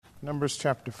Numbers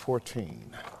chapter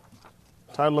 14.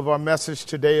 Title of our message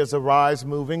today is Arise,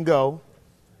 Move, and Go,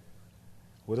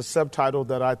 with a subtitle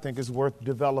that I think is worth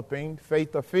developing,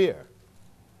 Faith or Fear.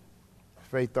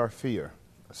 Faith or Fear.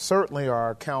 Certainly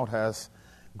our account has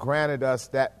granted us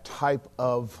that type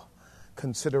of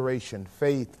consideration,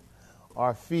 faith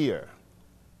or fear.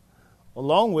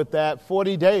 Along with that,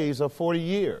 40 days or 40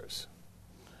 years.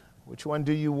 Which one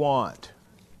do you want?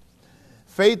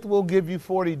 Faith will give you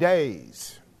 40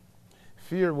 days.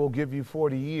 Fear will give you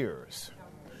 40 years.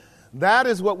 That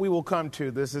is what we will come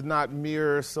to. This is not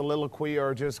mere soliloquy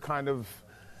or just kind of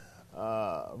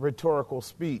rhetorical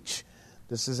speech.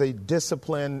 This is a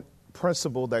discipline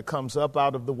principle that comes up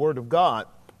out of the Word of God.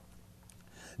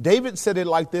 David said it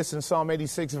like this in Psalm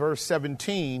 86, verse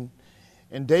 17.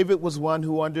 And David was one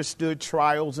who understood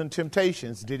trials and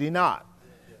temptations, did he not?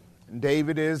 And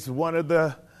David is one of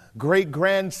the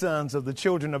great-grandsons of the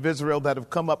children of Israel that have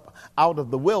come up out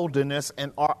of the wilderness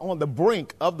and are on the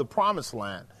brink of the promised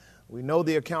land. We know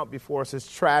the account before us is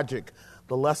tragic.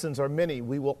 The lessons are many.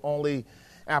 We will only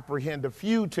apprehend a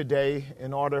few today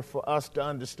in order for us to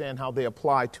understand how they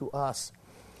apply to us.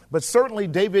 But certainly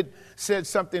David said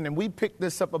something, and we picked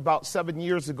this up about 7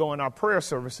 years ago in our prayer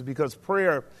services, because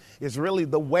prayer is really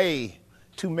the way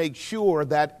to make sure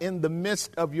that in the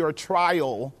midst of your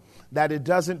trial, that it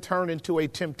doesn't turn into a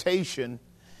temptation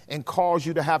and cause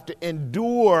you to have to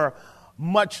endure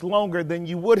much longer than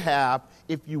you would have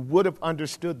if you would have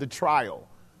understood the trial.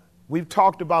 We've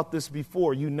talked about this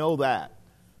before. You know that.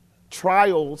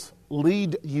 Trials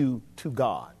lead you to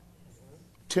God.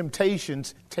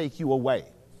 Temptations take you away.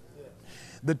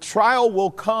 The trial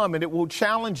will come and it will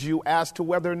challenge you as to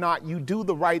whether or not you do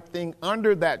the right thing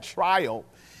under that trial.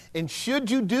 And should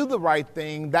you do the right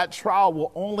thing, that trial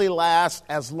will only last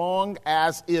as long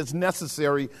as is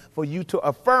necessary for you to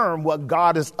affirm what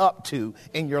God is up to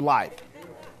in your life.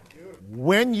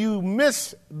 When you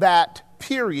miss that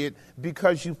period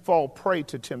because you fall prey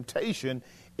to temptation,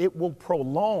 it will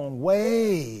prolong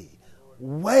way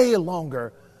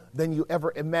longer than you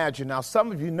ever imagined. Now,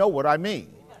 some of you know what I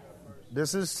mean.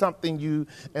 This is something you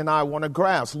and I want to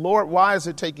grasp. Lord, why is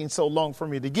it taking so long for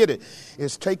me to get it?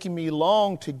 It's taking me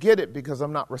long to get it because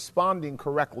I'm not responding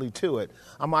correctly to it.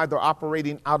 I'm either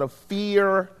operating out of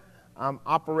fear, I'm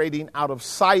operating out of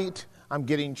sight, I'm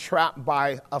getting trapped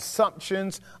by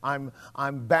assumptions, I'm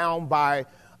bound by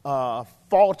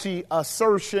faulty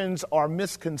assertions or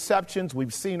misconceptions.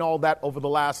 We've seen all that over the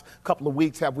last couple of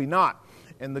weeks, have we not?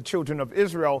 And the children of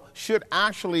Israel should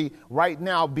actually right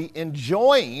now be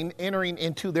enjoying entering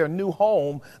into their new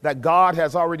home that God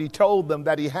has already told them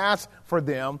that he has for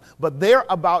them. But they're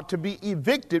about to be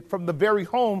evicted from the very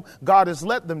home God has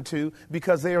led them to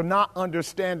because they are not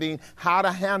understanding how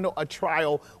to handle a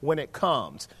trial when it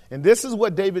comes. And this is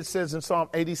what David says in Psalm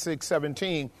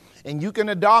 86:17. And you can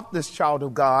adopt this, child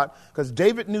of God, because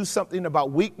David knew something about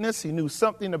weakness. He knew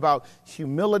something about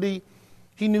humility.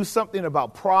 He knew something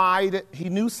about pride. He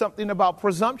knew something about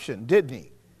presumption, didn't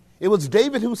he? It was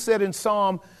David who said in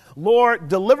Psalm, Lord,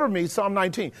 deliver me, Psalm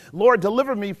 19, Lord,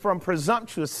 deliver me from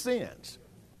presumptuous sins.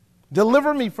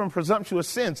 Deliver me from presumptuous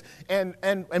sins. And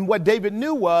what David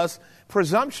knew was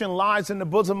presumption lies in the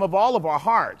bosom of all of our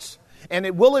hearts. And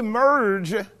it will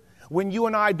emerge when you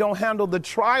and I don't handle the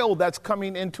trial that's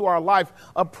coming into our life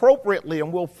appropriately,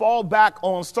 and we'll fall back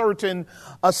on certain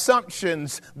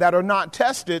assumptions that are not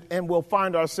tested, and we'll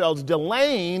find ourselves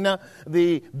delaying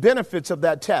the benefits of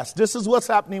that test. This is what's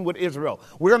happening with Israel.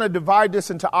 We're going to divide this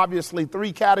into obviously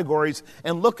 3 categories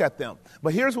and look at them.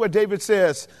 But here's what David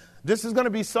says. This is going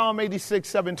to be Psalm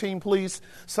 86:17, please.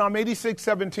 Psalm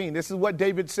 86:17. This is what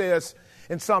David says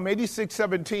in Psalm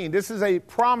 86:17. This is a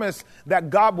promise that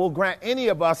God will grant any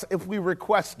of us if we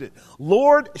request it.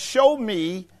 Lord, show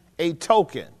me a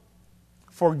token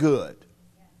for good.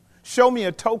 Show me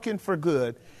a token for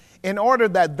good, in order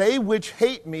that they which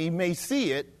hate me may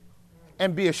see it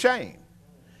and be ashamed.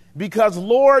 Because,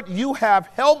 Lord, you have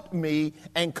helped me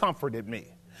and comforted me.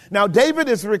 Now, David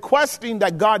is requesting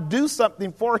that God do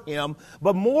something for him,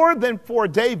 but more than for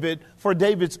David, for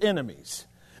David's enemies.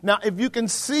 Now, if you can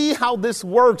see how this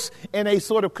works in a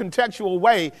sort of contextual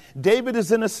way, David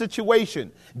is in a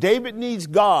situation. David needs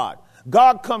God.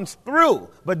 God comes through,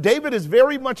 but David is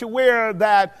very much aware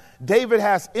that David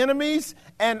has enemies,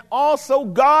 and also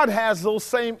God has those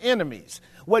same enemies.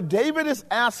 What David is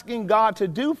asking God to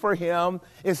do for him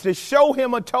is to show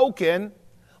him a token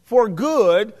for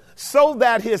good, so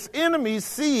that his enemies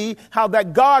see how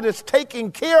that God is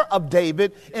taking care of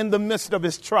David in the midst of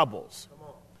his troubles.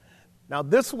 Now,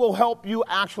 this will help you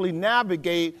actually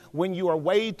navigate when you are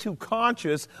way too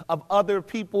conscious of other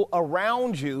people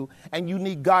around you and you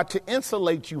need God to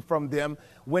insulate you from them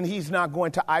when he's not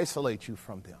going to isolate you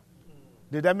from them.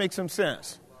 Did that make some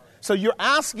sense? So you're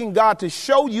asking God to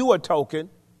show you a token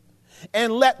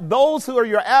and let those who are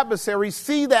your adversaries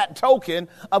see that token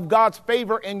of God's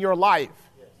favor in your life.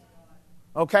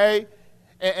 Okay?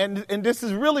 And this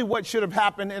is really what should have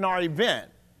happened in our event.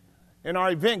 In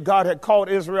our event, God had called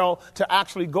Israel to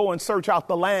actually go and search out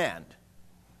the land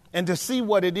and to see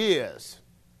what it is,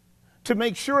 to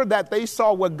make sure that they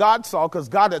saw what God saw, because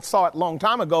God had saw it a long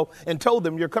time ago and told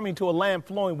them, you're coming to a land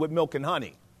flowing with milk and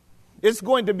honey. It's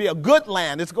going to be a good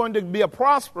land. It's going to be a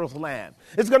prosperous land.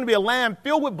 It's going to be a land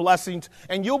filled with blessings,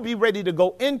 and you'll be ready to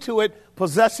go into it,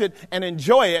 possess it, and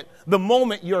enjoy it the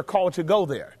moment you're called to go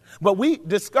there. But we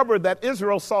discovered that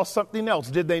Israel saw something else,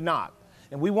 did they not?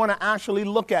 And we want to actually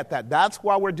look at that. That's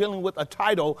why we're dealing with a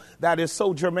title that is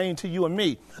so germane to you and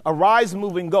me. Arise,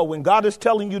 move, and go. When God is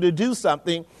telling you to do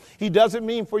something, he doesn't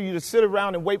mean for you to sit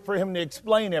around and wait for him to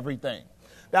explain everything.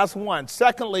 That's one.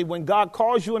 Secondly, when God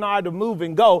calls you and I to move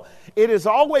and go, it is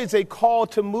always a call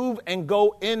to move and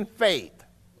go in faith.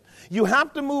 You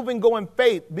have to move and go in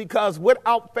faith because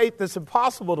without faith, it's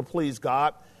impossible to please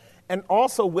God. And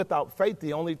also without faith,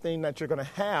 the only thing that you're going to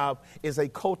have is a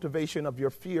cultivation of your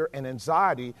fear and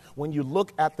anxiety when you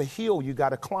look at the hill you got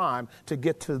to climb to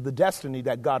get to the destiny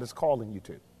that God is calling you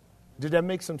to. Did that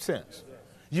make some sense?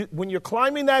 When you're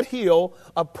climbing that hill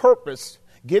of purpose,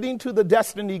 getting to the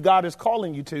destiny God is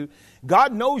calling you to,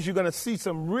 God knows you're going to see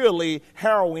some really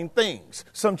harrowing things,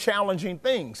 some challenging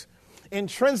things.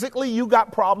 Intrinsically, you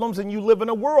got problems and you live in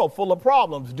a world full of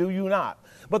problems, do you not?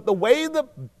 But the way the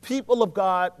people of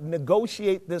God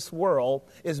negotiate this world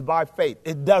is by faith.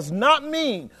 It does not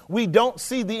mean we don't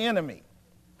see the enemy.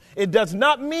 It does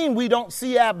not mean we don't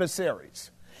see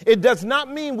adversaries. It does not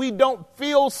mean we don't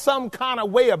feel some kind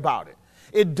of way about it.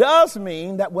 It does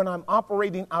mean that when I'm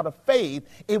operating out of faith,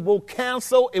 it will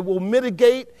cancel, it will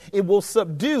mitigate, it will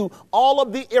subdue all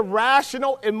of the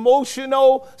irrational,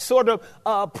 emotional sort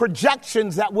of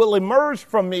projections that will emerge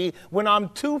from me when I'm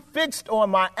too fixed on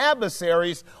my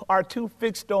adversaries or too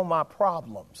fixed on my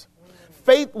problems.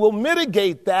 Faith will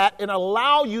mitigate that and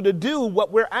allow you to do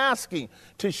what we're asking,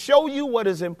 to show you what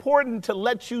is important, to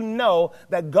let you know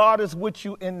that God is with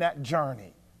you in that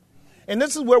journey. And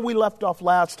this is where we left off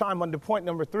last time under point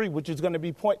number 3, which is going to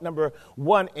be point number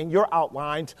 1 in your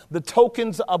outlines, the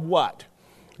tokens of what?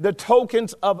 The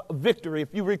tokens of victory. If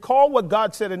you recall what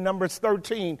God said in Numbers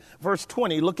 13, verse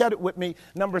 20, look at it with me,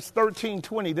 Numbers 13,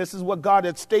 20. This is what God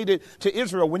had stated to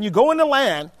Israel. When you go in the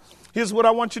land, here's what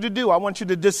I want you to do. I want you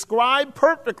to describe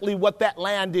perfectly what that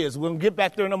land is. We'll get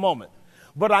back there in a moment.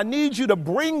 But I need you to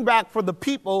bring back for the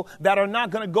people that are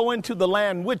not going to go into the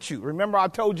land with you. Remember, I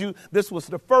told you this was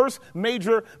the first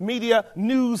major media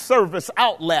news service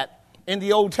outlet in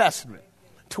the Old Testament.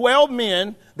 12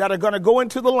 men that are going to go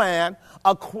into the land,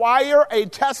 acquire a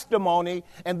testimony,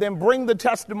 and then bring the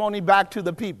testimony back to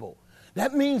the people.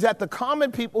 That means that the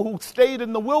common people who stayed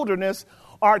in the wilderness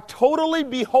are totally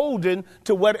beholden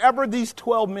to whatever these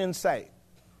 12 men say.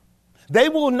 They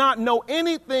will not know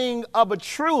anything of a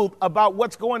truth about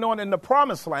what's going on in the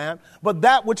promised land, but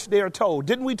that which they are told.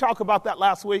 Didn't we talk about that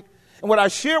last week? And what I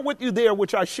shared with you there,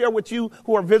 which I share with you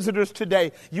who are visitors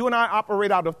today, you and I operate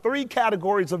out of 3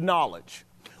 categories of knowledge.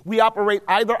 We operate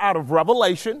either out of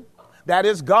revelation, that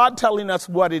is God telling us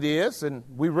what it is, and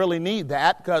we really need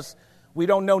that because we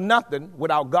don't know nothing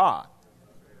without God.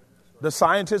 The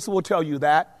scientists will tell you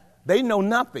that. They know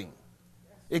nothing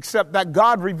except that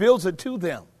God reveals it to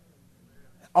them.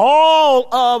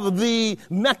 All of the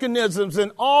mechanisms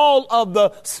and all of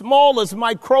the smallest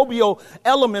microbial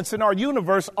elements in our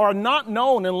universe are not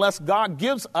known unless God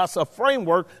gives us a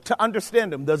framework to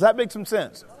understand them. Does that make some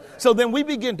sense? So then we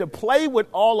begin to play with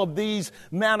all of these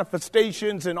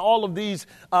manifestations and all of these,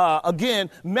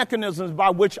 mechanisms by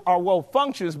which our world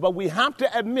functions. But we have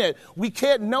to admit we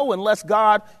can't know unless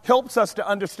God helps us to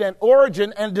understand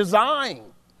origin and design.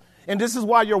 And this is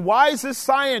why your wisest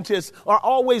scientists are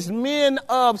always men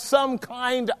of some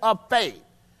kind of faith.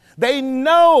 They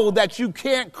know that you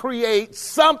can't create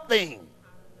something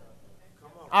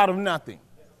out of nothing.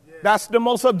 That's the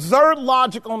most absurd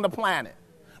logic on the planet.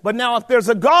 But now if there's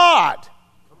a God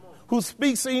who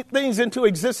speaks things into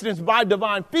existence by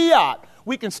divine fiat,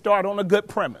 we can start on a good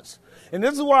premise. And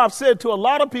this is why I've said to a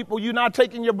lot of people, you're not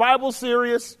taking your Bible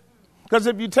serious. Because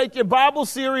if you take your Bible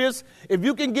serious, if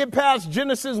you can get past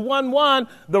Genesis 1:1,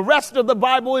 the rest of the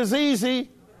Bible is easy.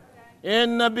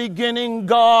 In the beginning,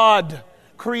 God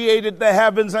created the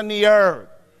heavens and the earth.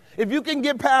 If you can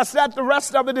get past that, the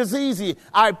rest of it is easy.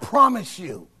 I promise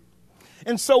you.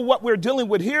 And so what we're dealing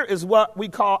with here is what we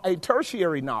call a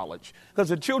tertiary knowledge, because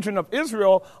the children of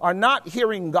Israel are not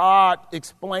hearing God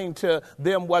explain to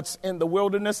them what's in the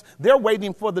wilderness. They're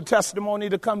waiting for the testimony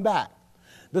to come back.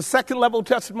 The second level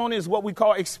testimony is what we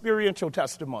call experiential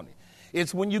testimony.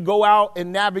 It's when you go out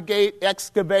and navigate,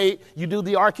 excavate, you do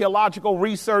the archaeological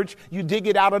research, you dig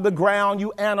it out of the ground,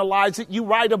 you analyze it, you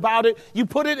write about it, you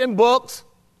put it in books,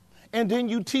 and then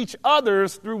you teach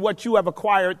others through what you have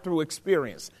acquired through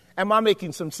experience. Am I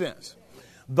making some sense?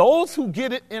 Those who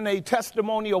get it in a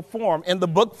testimonial form, in the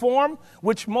book form,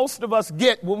 which most of us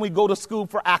get when we go to school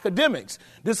for academics.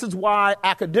 This is why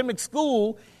academic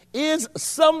school is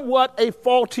somewhat a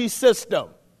faulty system,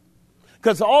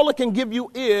 because all it can give you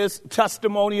is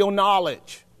testimonial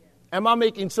knowledge. Am I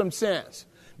making some sense?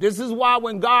 This is why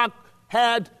when God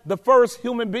had the first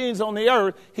human beings on the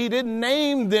earth, he didn't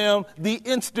name them the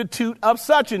Institute of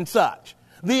such and such,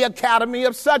 the Academy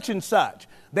of such and such.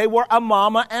 They were a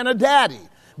mama and a daddy,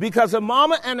 because a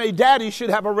mama and a daddy should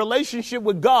have a relationship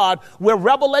with God where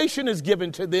revelation is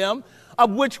given to them,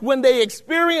 of which when they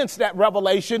experience that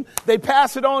revelation, they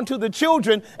pass it on to the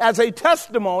children as a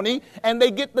testimony, and they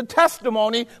get the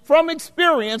testimony from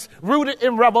experience rooted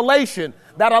in revelation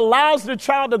that allows the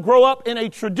child to grow up in a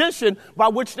tradition by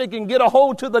which they can get a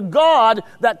hold to the God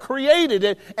that created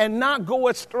it and not go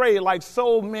astray like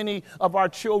so many of our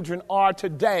children are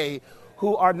today,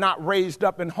 who are not raised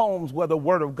up in homes where the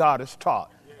word of God is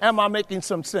taught. Am I making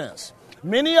some sense?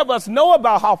 Many of us know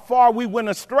about how far we went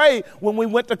astray when we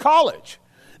went to college.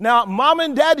 Now, mom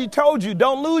and daddy told you,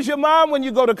 don't lose your mind when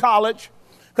you go to college,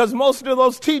 because most of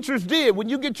those teachers did. When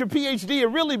you get your PhD, it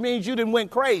really means you didn't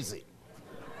went crazy.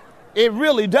 It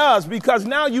really does, because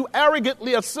now you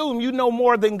arrogantly assume you know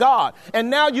more than God. And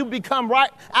now you become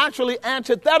actually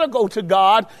antithetical to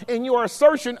God in your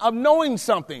assertion of knowing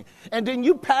something. And then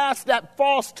you pass that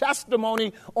false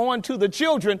testimony on to the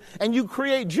children, and you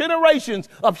create generations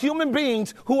of human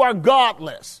beings who are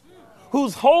godless,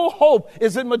 whose whole hope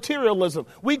is in materialism.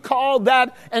 We call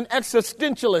that an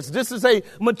existentialist. This is a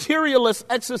materialist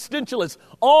existentialist.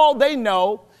 All they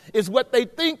know is what they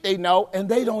think they know, and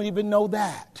they don't even know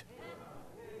that.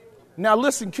 Now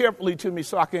listen carefully to me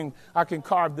so I can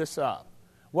carve this up.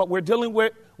 What we're dealing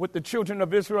with the children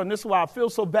of Israel, and this is why I feel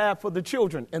so bad for the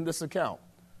children in this account.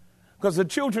 Because the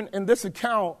children in this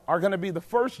account are going to be the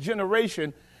first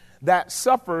generation that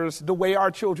suffers the way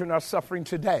our children are suffering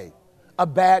today. A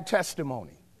bad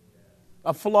testimony,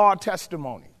 a flawed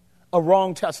testimony, a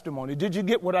wrong testimony. Did you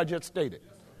get what I just stated?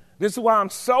 This is why I'm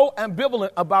so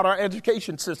ambivalent about our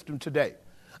education system today.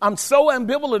 I'm so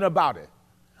ambivalent about it.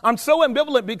 I'm so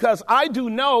ambivalent because I do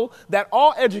know that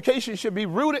all education should be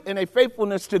rooted in a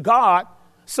faithfulness to God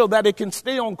so that it can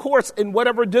stay on course in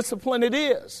whatever discipline it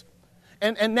is.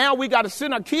 And now we got to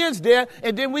send our kids there,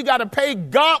 and then we got to pay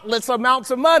godless amounts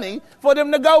of money for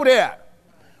them to go there.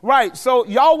 Right, so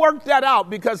y'all work that out,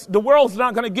 because the world's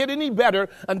not going to get any better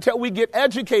until we get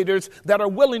educators that are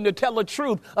willing to tell the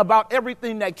truth about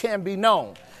everything that can be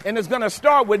known. And it's going to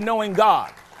start with knowing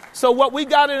God. So what we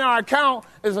got in our account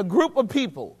is a group of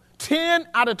people, 10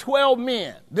 out of 12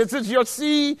 men. This is your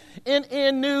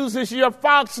CNN News, it's your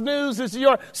Fox News, it's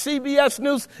your CBS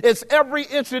News, it's every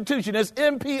institution, it's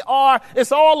NPR,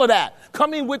 it's all of that,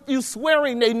 coming with you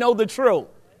swearing they know the truth.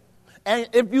 And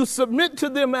if you submit to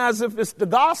them as if it's the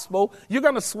gospel, you're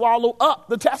going to swallow up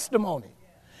the testimony.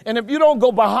 And if you don't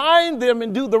go behind them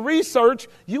and do the research,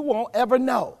 you won't ever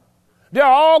know. There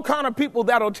are all kind of people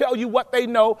that will tell you what they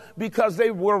know because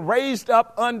they were raised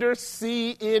up under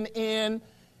CNN,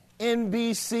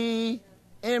 NBC,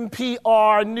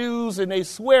 NPR News, and they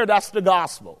swear that's the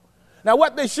gospel. Now,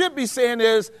 what they should be saying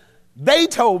is, they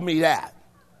told me that.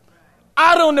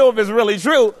 I don't know if it's really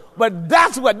true, but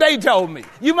that's what they told me.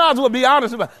 You might as well be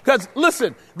honest about it. Because,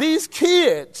 listen, these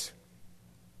kids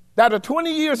that are 20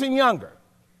 years and younger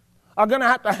are going to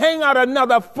have to hang out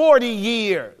another 40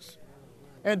 years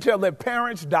until their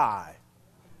parents die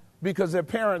because their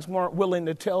parents weren't willing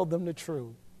to tell them the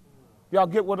truth. Y'all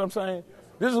get what I'm saying?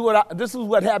 This is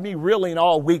what had me reeling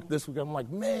all week this week. I'm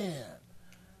like, man,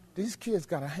 these kids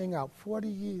got to hang out 40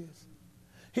 years.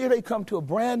 Here they come to a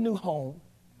brand new home.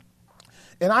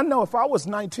 And I know if I was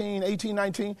 18,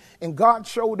 19, and God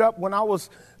showed up when I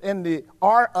was in the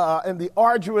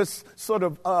arduous sort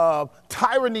of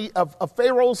tyranny of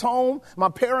Pharaoh's home, my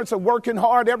parents are working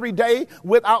hard every day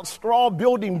without straw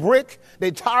building brick.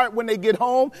 They tired when they get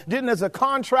home. Then there's a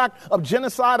contract of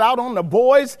genocide out on the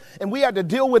boys, and we had to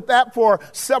deal with that for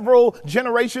several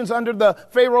generations under the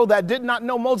Pharaoh that did not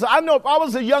know Moses. I know if I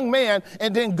was a young man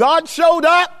and then God showed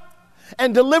up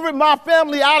and delivered my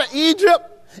family out of Egypt,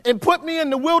 and put me in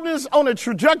the wilderness on a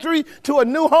trajectory to a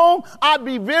new home, I'd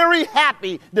be very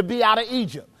happy to be out of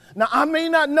Egypt. Now, I may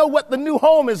not know what the new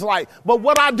home is like, but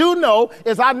what I do know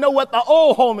is I know what the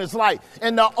old home is like,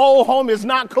 and the old home is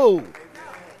not cool.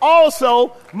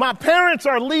 Also, my parents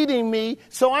are leading me,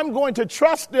 so I'm going to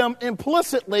trust them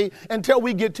implicitly until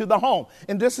we get to the home.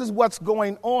 And this is what's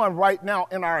going on right now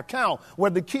in our account,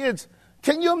 where the kids,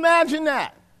 can you imagine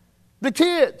that? The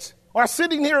kids are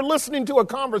sitting here listening to a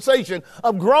conversation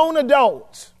of grown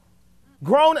adults.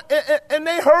 And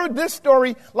they heard this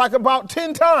story like about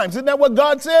 10 times. Isn't that what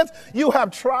God says? You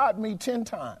have tried me 10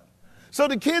 times. So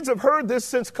the kids have heard this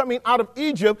since coming out of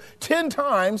Egypt 10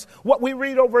 times, what we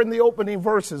read over in the opening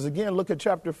verses. Again, look at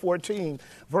chapter 14,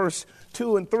 verse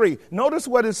 2 and 3. Notice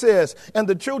what it says. And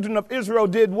the children of Israel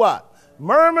did what?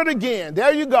 Murmured again.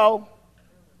 There you go.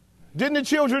 Didn't the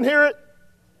children hear it?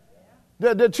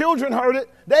 The children heard it.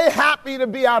 They happy to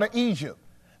be out of Egypt.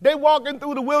 They walking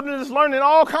through the wilderness learning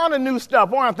all kind of new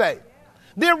stuff, aren't they?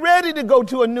 They're ready to go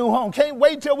to a new home. Can't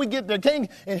wait till we get there.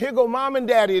 And here go mom and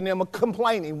daddy and them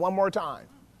complaining one more time.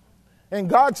 And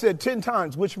God said 10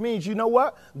 times, which means, you know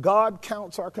what? God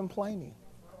counts our complaining.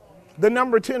 The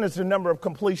number 10 is the number of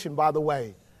completion, by the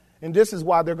way. And this is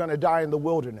why they're going to die in the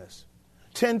wilderness.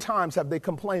 10 times have they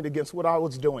complained against what I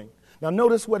was doing. Now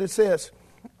notice what it says.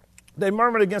 They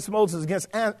murmured against Moses, against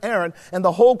Aaron, and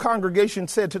the whole congregation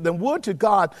said to them, would to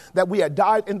God that we had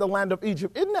died in the land of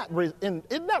Egypt. Isn't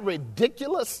that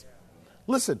ridiculous?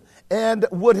 Listen, and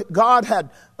would God had,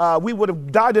 we would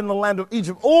have died in the land of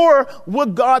Egypt, or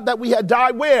would God that we had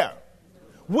died where?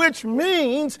 Which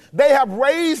means they have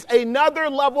raised another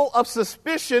level of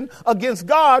suspicion against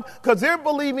God because they're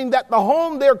believing that the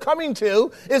home they're coming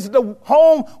to is the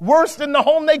home worse than the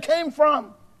home they came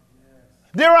from.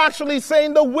 They're actually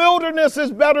saying the wilderness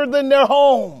is better than their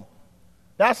home.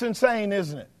 That's insane,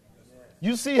 isn't it?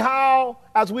 You see how,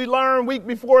 as we learned week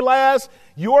before last,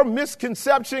 your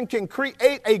misconception can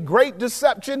create a great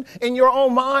deception in your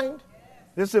own mind?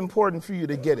 It's important for you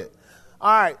to get it.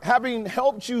 All right, having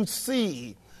helped you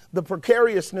see the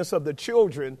precariousness of the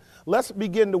children, let's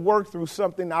begin to work through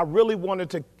something I really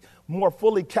wanted to more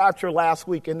fully capture last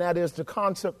week, and that is the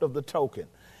concept of the token.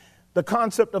 The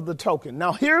concept of the token.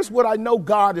 Now, here's what I know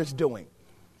God is doing.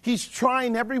 He's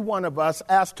trying every one of us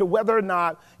as to whether or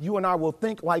not you and I will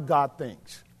think like God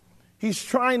thinks. He's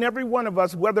trying every one of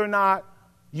us whether or not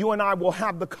you and I will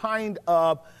have the kind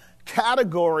of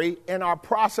category in our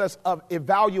process of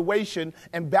evaluation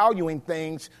and valuing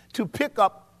things to pick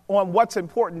up on what's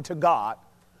important to God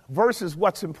versus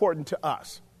what's important to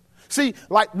us. See,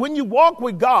 like when you walk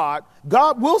with God,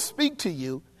 God will speak to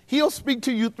you. He'll speak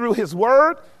to you through his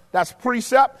word. That's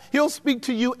precept. He'll speak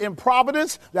to you in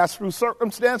providence. That's through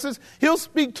circumstances. He'll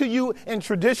speak to you in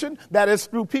tradition. That is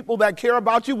through people that care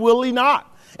about you, will he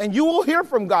not? And you will hear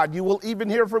from God. You will even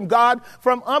hear from God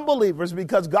from unbelievers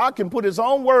because God can put his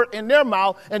own word in their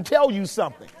mouth and tell you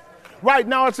something. Right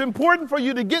now, it's important for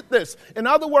you to get this. In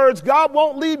other words, God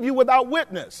won't leave you without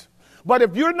witness. But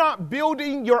if you're not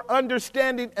building your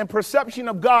understanding and perception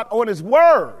of God on his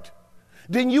word,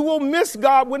 then you will miss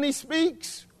God when he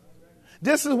speaks.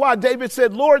 This is why David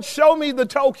said, Lord, show me the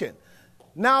token.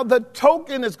 Now, the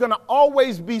token is going to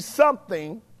always be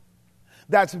something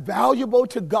that's valuable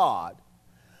to God,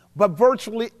 but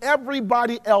virtually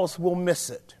everybody else will miss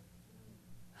it.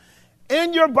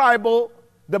 In your Bible,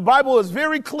 the Bible is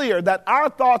very clear that our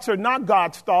thoughts are not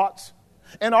God's thoughts,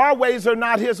 and our ways are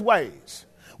not his ways.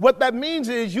 What that means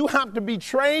is you have to be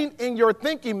trained in your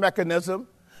thinking mechanism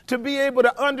to be able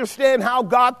to understand how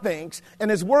God thinks, and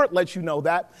his word lets you know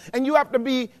that. And you have to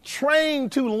be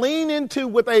trained to lean into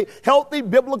with a healthy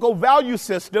biblical value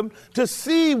system to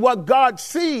see what God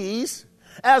sees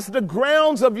as the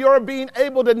grounds of your being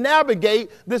able to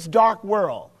navigate this dark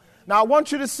world. Now, I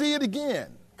want you to see it again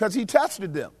because he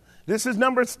tested them. This is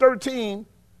Numbers 13,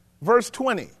 verse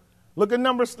 20. Look at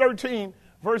Numbers 13,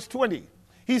 verse 20.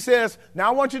 He says, now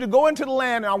I want you to go into the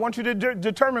land, and I want you to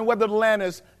determine whether the land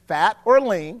is fat or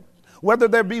lean, whether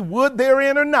there be wood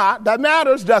therein or not. That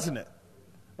matters, doesn't it?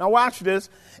 Now watch this.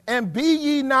 And be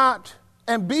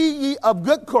ye of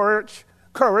good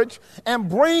courage, and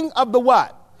bring of the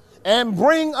what? And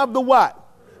bring of the what?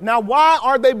 Now, why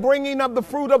are they bringing of the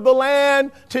fruit of the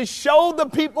land? To show the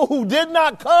people who did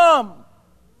not come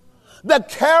the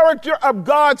character of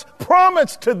God's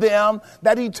promise to them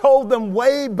that he told them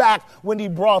way back when he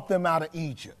brought them out of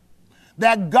Egypt.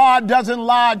 That God doesn't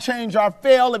lie, change, or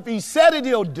fail. If he said it,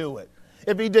 he'll do it.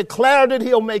 If he declared it,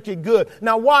 he'll make it good.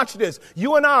 Now watch this.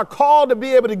 You and I are called to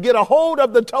be able to get a hold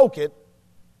of the token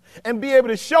and be able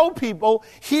to show people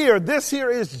here, this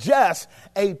here is just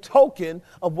a token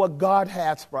of what God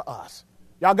has for us.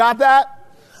 Y'all got that?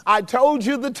 I told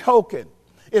you the token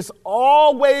is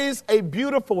always a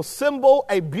beautiful symbol,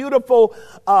 a beautiful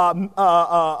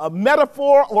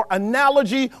metaphor or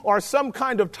analogy or some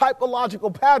kind of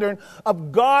typological pattern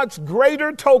of God's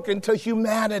greater token to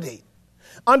humanity.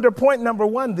 Under point number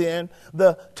 1, then,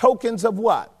 the tokens of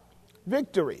what?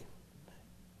 Victory.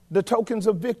 The tokens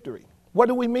of victory. What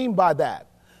do we mean by that?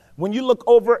 When you look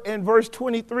over in verse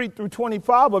 23 through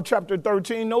 25 of chapter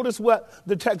 13, notice what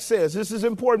the text says. This is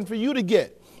important for you to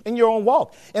get in your own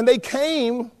walk. And they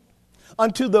came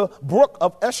unto the brook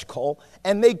of Eshcol,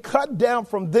 and they cut down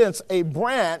from thence a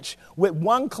branch with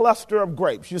one cluster of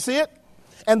grapes. You see it?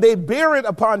 And they bear it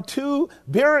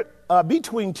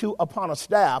between two upon a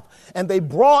staff, and they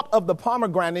brought of the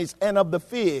pomegranates and of the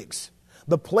figs.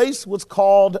 The place was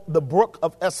called the brook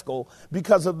of Eshcol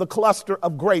because of the cluster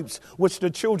of grapes which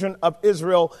the children of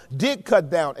Israel did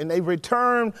cut down. And they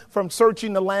returned from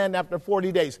searching the land after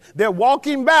 40 days. They're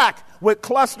walking back with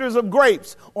clusters of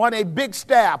grapes on a big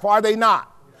staff, are they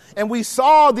not? And we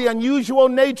saw the unusual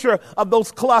nature of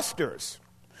those clusters.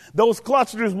 Those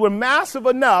clusters were massive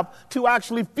enough to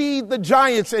actually feed the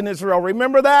giants in Israel.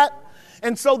 Remember that?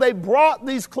 And so they brought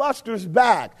these clusters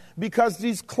back because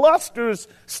these clusters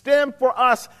stand for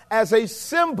us as a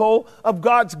symbol of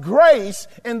God's grace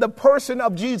in the person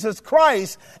of Jesus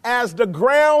Christ as the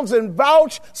grounds and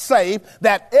vouchsafe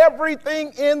that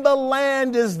everything in the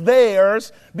land is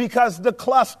theirs because the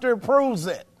cluster proves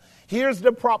it. Here's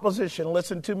the proposition.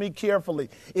 Listen to me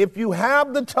carefully. If you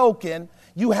have the token,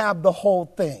 you have the whole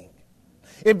thing.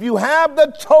 If you have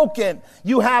the token,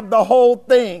 you have the whole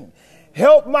thing.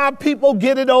 Help my people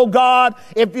get it, oh God.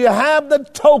 If you have the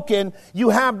token, you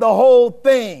have the whole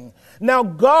thing. Now,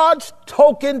 God's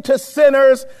token to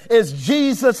sinners is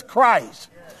Jesus Christ.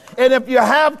 And if you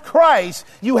have Christ,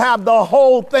 you have the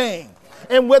whole thing.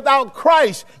 And without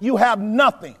Christ, you have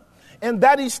nothing. And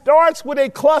that he starts with a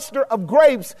cluster of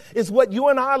grapes is what you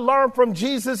and I learned from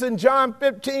Jesus in John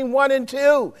 15, 1 and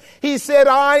 2. He said,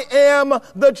 I am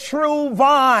the true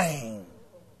vine.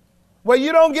 Well,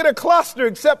 you don't get a cluster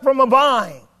except from a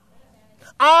vine.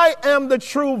 I am the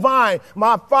true vine.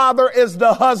 My Father is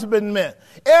the husbandman.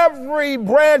 Every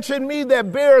branch in me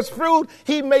that bears fruit,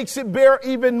 he makes it bear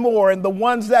even more. And the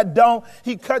ones that don't,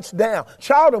 he cuts down.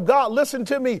 Child of God, listen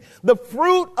to me. The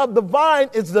fruit of the vine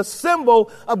is the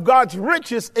symbol of God's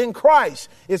riches in Christ.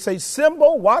 It's a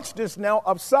symbol, watch this now,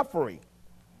 of suffering.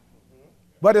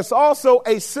 But it's also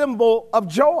a symbol of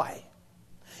joy.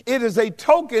 It is a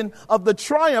token of the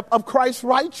triumph of Christ's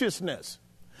righteousness.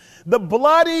 The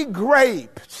bloody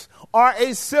grapes are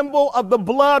a symbol of the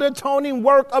blood atoning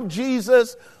work of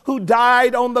Jesus who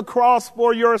died on the cross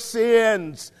for your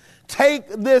sins. Take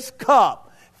this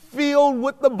cup filled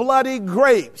with the bloody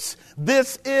grapes.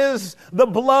 This is the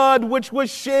blood which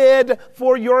was shed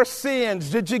for your sins.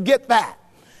 Did you get that?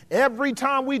 Every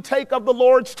time we take of the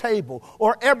Lord's table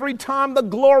or every time the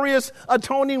glorious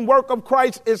atoning work of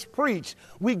Christ is preached,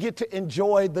 we get to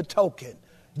enjoy the token.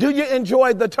 Do you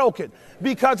enjoy the token?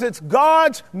 Because it's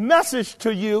God's message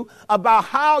to you about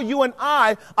how you and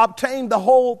I obtain the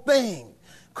whole thing.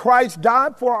 Christ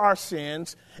died for our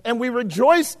sins, and we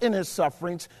rejoice in his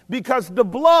sufferings because the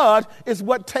blood is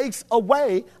what takes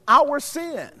away our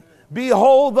sin.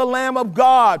 Behold the Lamb of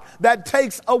God that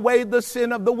takes away the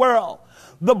sin of the world.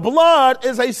 The blood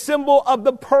is a symbol of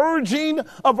the purging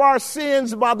of our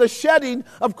sins by the shedding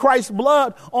of Christ's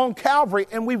blood on Calvary.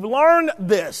 And we've learned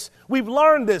this.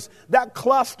 That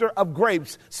cluster of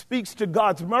grapes speaks to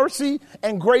God's mercy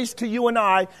and grace to you and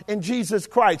I in Jesus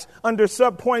Christ. Under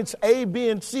subpoints A, B,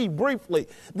 and C, briefly,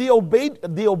 the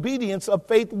obedience of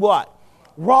faith what?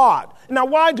 Rod. Now,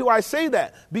 why do I say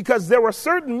that? Because there were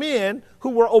certain men who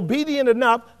were obedient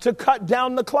enough to cut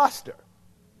down the cluster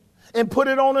and put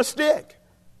it on a stick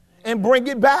and bring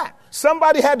it back.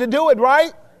 Somebody had to do it,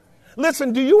 right?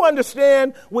 Listen, do you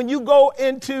understand when you go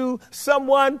into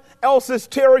someone else's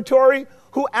territory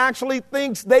who actually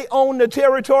thinks they own the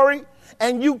territory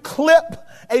and you clip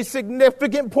a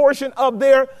significant portion of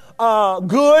their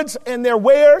goods and their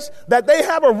wares, that they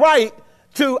have a right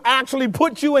to actually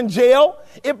put you in jail,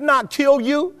 if not kill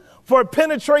you, for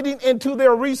penetrating into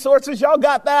their resources? Y'all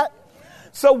got that?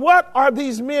 So what are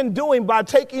these men doing by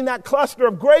taking that cluster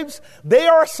of grapes? They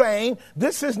are saying,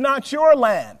 this is not your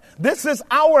land. This is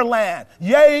our land.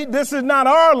 Yea, this is not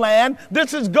our land.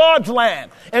 This is God's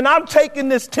land. And I'm taking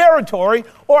this territory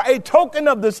or a token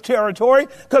of this territory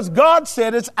because God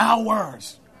said it's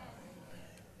ours.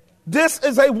 This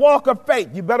is a walk of faith.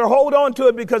 You better hold on to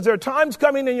it because there are times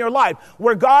coming in your life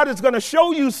where God is going to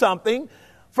show you something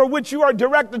for which you are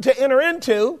directed to enter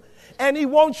into. And he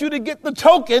wants you to get the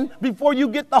token before you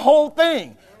get the whole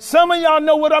thing. Some of y'all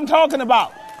know what I'm talking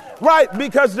about. Right,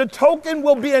 because the token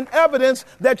will be an evidence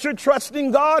that you're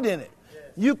trusting God in it.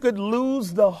 You could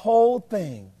lose the whole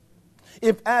thing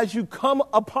if as you come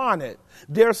upon it,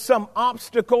 there's some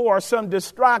obstacle or some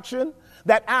distraction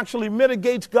that actually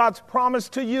mitigates God's promise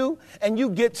to you, and you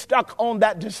get stuck on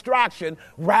that distraction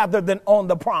rather than on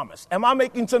the promise. Am I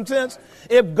making some sense?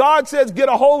 If God says get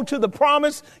a hold to the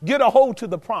promise, get a hold to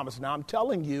the promise. Now I'm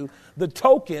telling you, the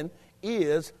token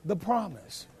is the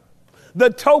promise. The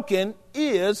token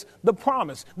is the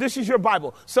promise. This is your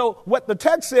Bible. So what the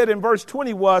text said in verse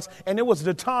 20 was, and it was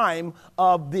the time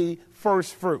of the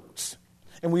first fruits.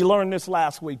 And we learned this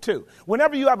last week too.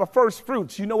 Whenever you have a first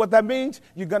fruits, you know what that means?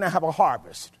 You're going to have a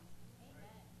harvest.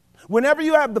 Whenever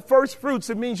you have the first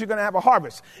fruits, it means you're going to have a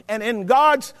harvest. And in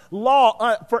God's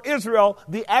law for Israel,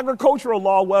 the agricultural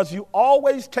law was you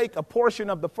always take a portion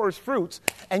of the first fruits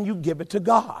and you give it to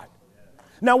God.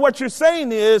 Now what you're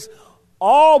saying is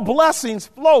all blessings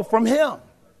flow from him.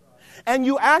 And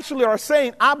you actually are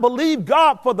saying, I believe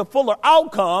God for the fuller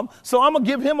outcome, so I'm going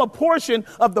to give him a portion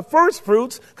of the first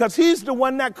fruits because he's the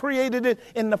one that created it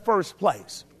in the first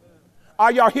place.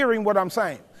 Are y'all hearing what I'm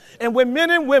saying? And when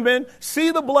men and women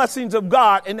see the blessings of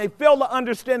God and they fail to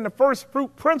understand the first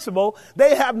fruit principle,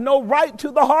 they have no right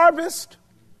to the harvest.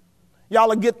 Y'all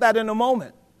will get that in a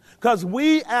moment. Because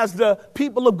we as the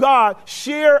people of God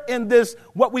share in this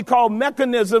what we call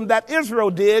mechanism that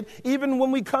Israel did even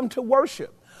when we come to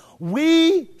worship.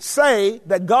 We say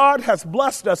that God has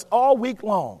blessed us all week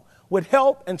long with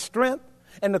health and strength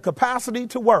and the capacity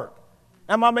to work.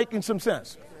 Am I making some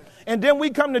sense? And then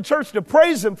we come to church to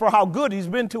praise him for how good he's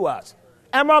been to us.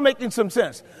 Am I making some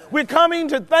sense? We're coming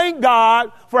to thank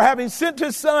God for having sent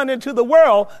his son into the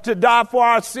world to die for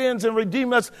our sins and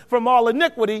redeem us from all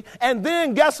iniquity. And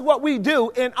then guess what we do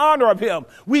in honor of him?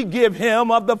 We give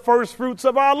him of the first fruits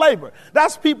of our labor.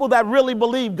 That's people that really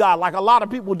believe God. Like a lot of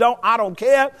people don't. I don't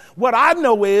care. What I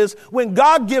know is when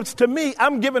God gives to me,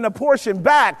 I'm giving a portion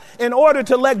back in order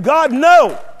to let God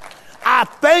know I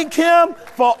thank him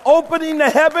for opening the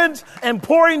heavens and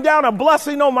pouring down a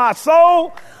blessing on my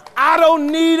soul. I don't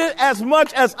need it as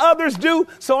much as others do,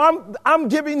 so I'm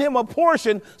giving him a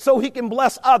portion so he can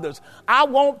bless others. I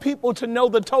want people to know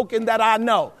the token that I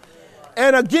know.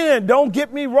 And again, don't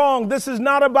get me wrong. This is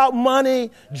not about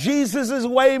money. Jesus is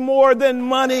way more than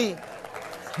money.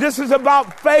 This is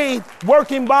about faith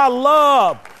working by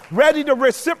love, ready to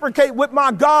reciprocate with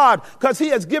my God because he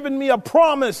has given me a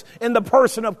promise in the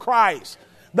person of Christ.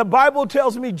 The Bible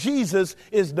tells me Jesus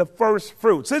is the first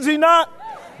fruits. Is he not?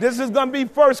 This is going to be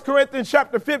 1 Corinthians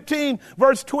chapter 15,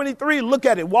 verse 23. Look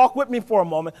at it. Walk with me for a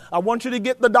moment. I want you to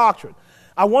get the doctrine.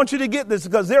 I want you to get this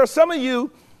because there are some of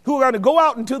you who are going to go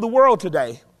out into the world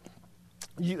today,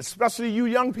 especially you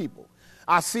young people.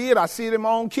 I see it in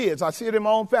my own kids. I see it in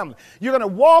my own family. You're going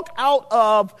to walk out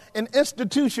of an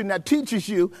institution that teaches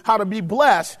you how to be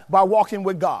blessed by walking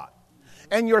with God.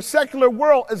 And your secular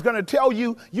world is going to tell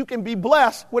you you can be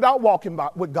blessed without walking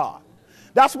with God.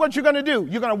 That's what you're going to do.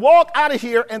 You're going to walk out of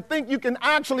here and think you can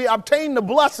actually obtain the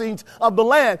blessings of the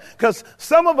land. Because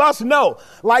some of us know,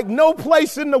 like no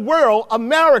place in the world,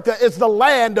 America is the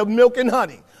land of milk and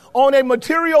honey. On a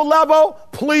material level,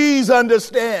 please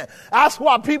understand. That's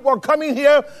why people are coming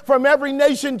here from every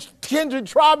nation, kindred,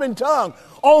 tribe, and tongue.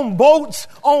 On boats,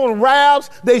 on rafts,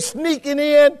 they sneaking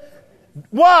in.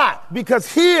 Why?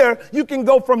 Because here you can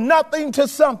go from nothing to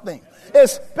something,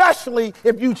 especially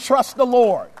if you trust the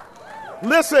Lord.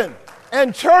 Listen,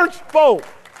 and church folk,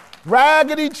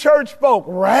 raggedy church folk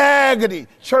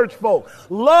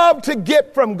love to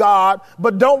get from God,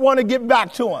 but don't want to give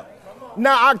back to him.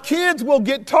 Now, our kids will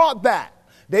get taught that.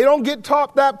 They don't get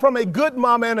taught that from a good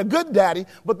mama and a good daddy,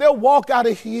 but they'll walk out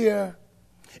of here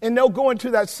and they'll go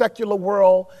into that secular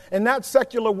world, and that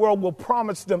secular world will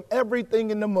promise them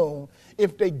everything in the moon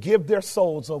if they give their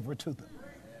souls over to them.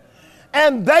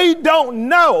 And they don't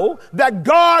know that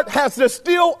God has to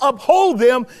still uphold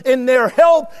them in their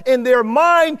health, in their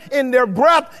mind, in their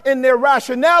breath, in their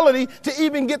rationality to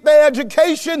even get the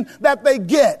education that they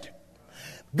get.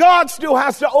 God still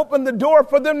has to open the door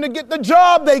for them to get the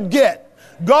job they get.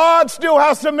 God still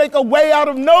has to make a way out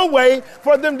of no way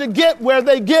for them to get where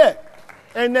they get.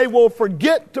 And they will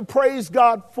forget to praise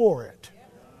God for it.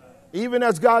 Even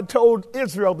as God told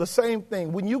Israel the same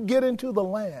thing. When you get into the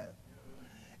land,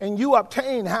 and you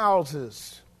obtain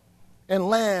houses and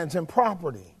lands and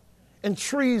property and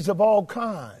trees of all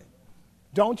kinds,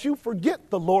 don't you forget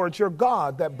the Lord your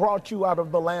God that brought you out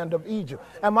of the land of Egypt.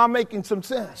 Am I making some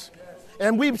sense?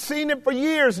 And we've seen it for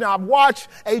years now. I've watched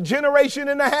a generation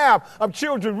and a half of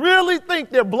children really think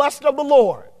they're blessed of the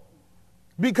Lord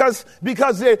because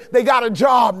they got a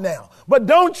job now. But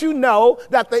don't you know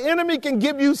that the enemy can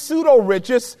give you pseudo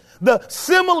riches, the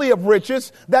simile of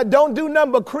riches that don't do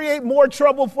nothing but create more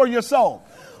trouble for your soul?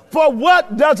 For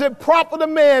what does it profit a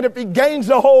man if he gains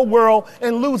the whole world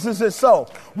and loses his soul?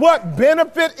 What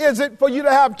benefit is it for you to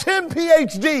have 10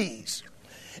 PhDs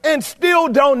and still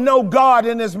don't know God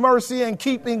and his mercy and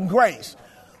keeping grace?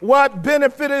 What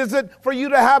benefit is it for you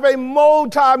to have a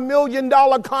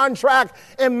multi-million-dollar contract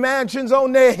and mansions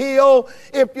on the hill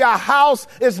if your house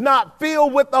is not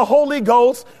filled with the Holy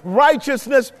Ghost,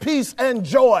 righteousness, peace, and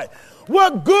joy?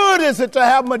 What good is it to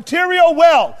have material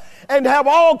wealth and have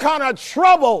all kind of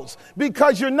troubles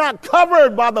because you're not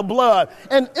covered by the blood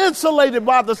and insulated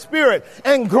by the Spirit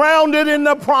and grounded in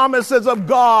the promises of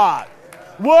God?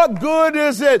 What good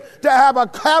is it to have a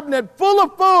cabinet full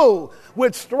of food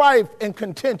with strife and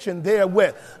contention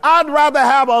therewith? I'd rather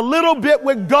have a little bit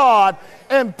with God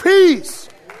and peace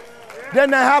than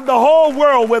to have the whole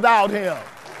world without him.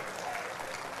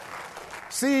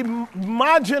 See,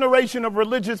 my generation of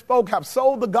religious folk have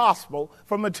sold the gospel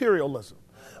for materialism.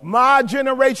 My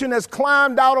generation has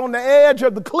climbed out on the edge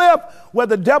of the cliff where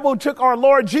the devil took our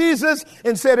Lord Jesus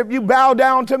and said, if you bow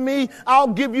down to me, I'll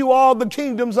give you all the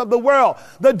kingdoms of the world.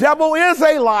 The devil is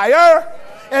a liar,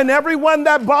 and everyone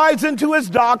that buys into his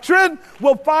doctrine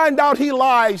will find out he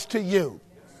lies to you.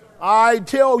 I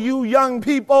tell you, young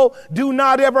people, do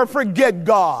not ever forget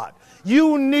God.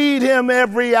 You need him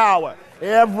every hour.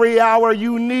 Every hour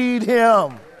you need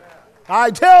him.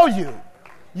 I tell you,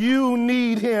 you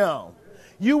need him.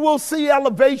 You will see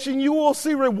elevation. You will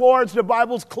see rewards. The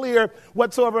Bible's clear.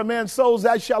 Whatsoever a man sows,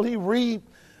 that shall he reap.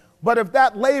 But if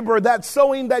that labor, that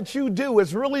sowing that you do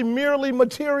is really merely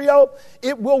material,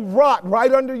 it will rot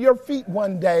right under your feet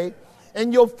one day.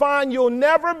 And you'll find you'll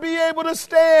never be able to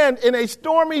stand in a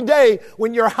stormy day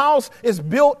when your house is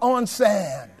built on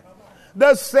sand.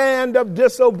 The sand of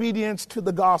disobedience to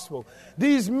the gospel.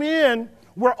 These men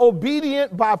were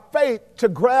obedient by faith to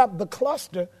grab the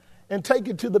cluster and take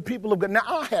it to the people of God. Now,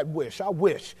 I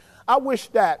wish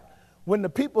that when the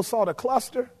people saw the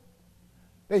cluster,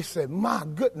 they said, my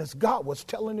goodness, God was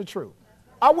telling the truth.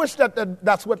 I wish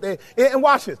that's what and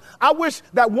watch this. I wish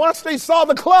that once they saw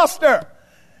the cluster,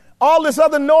 all this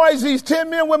other noise these 10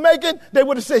 men were making, they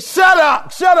would have said, shut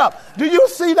up. Do you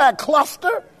see that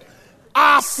cluster?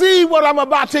 I see what I'm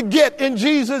about to get in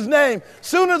Jesus' name.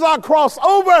 Soon as I cross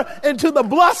over into the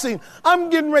blessing, I'm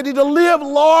getting ready to live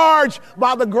large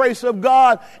by the grace of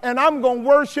God, and I'm going to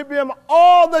worship him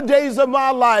all the days of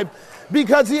my life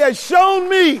because he has shown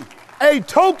me a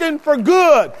token for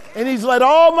good, and he's let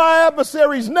all my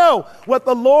adversaries know what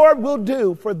the Lord will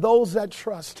do for those that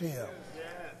trust him.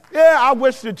 Yeah, I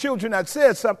wish the children had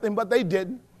said something, but they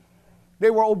didn't.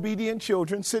 They were obedient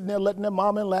children sitting there letting their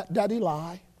mom and daddy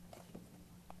lie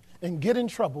and get in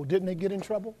trouble. Didn't they get in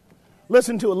trouble?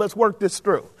 Listen to it. Let's work this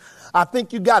through. I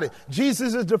think you got it.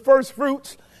 Jesus is the first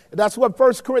fruits. That's what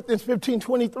 1 Corinthians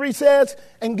 15:23 says.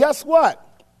 And guess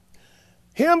what?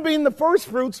 Him being the first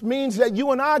fruits means that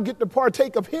you and I get to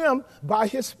partake of him by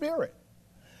his Spirit.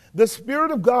 The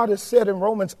Spirit of God is said in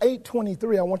Romans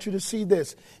 8:23. I want you to see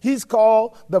this. He's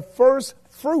called the first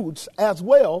fruits as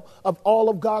well of all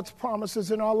of God's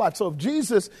promises in our life. So if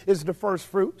Jesus is the first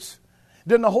fruits,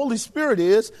 then the Holy Spirit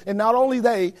is, and not only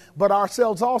they, but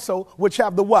ourselves also, which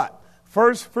have the what?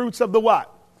 First fruits of the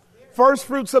what? First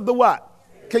fruits of the what?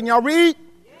 Can y'all read?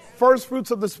 First fruits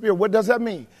of the Spirit. What does that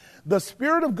mean? The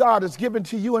Spirit of God is given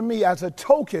to you and me as a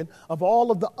token of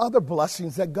all of the other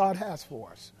blessings that God has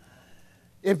for us.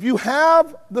 If you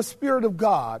have the Spirit of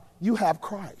God, you have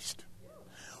Christ.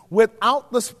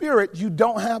 Without the Spirit, you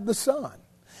don't have the Son.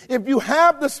 If you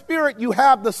have the Spirit, you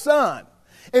have the Son.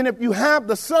 And if you have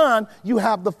the Son, you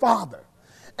have the Father.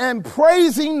 And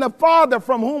praising the Father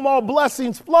from whom all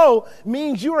blessings flow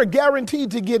means you are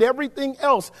guaranteed to get everything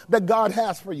else that God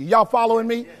has for you. Y'all following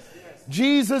me? Yes.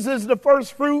 Jesus is the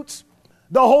first fruits.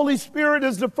 The Holy Spirit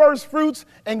is the first fruits.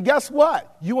 And guess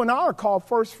what? You and I are called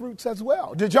first fruits as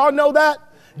well. Did y'all know that?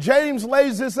 James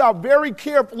lays this out very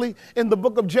carefully in the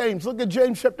book of James. Look at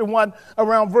James chapter 1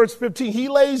 around verse 15. He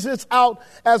lays this out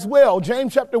as well.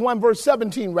 James chapter 1 verse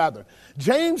 17 rather.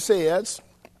 James says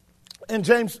in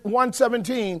James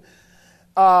 1:17,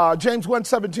 James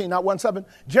 1:17, not 1:7.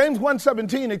 James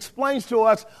 1:17 explains to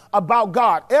us about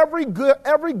God. Every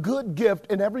good gift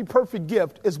and every perfect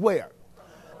gift is where?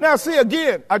 Now see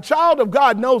again, a child of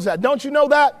God knows that. Don't you know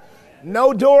that?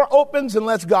 No door opens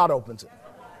unless God opens it.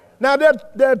 Now,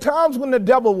 there are times when the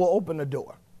devil will open the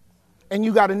door, and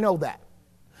you got to know that.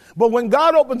 But when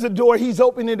God opens the door, he's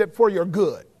opening it for your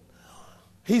good.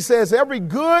 He says every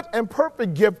good and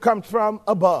perfect gift comes from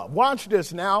above. Watch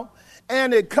this now.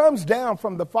 And it comes down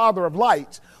from the Father of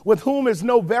lights, with whom is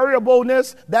no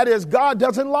variableness. That is, God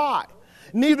doesn't lie,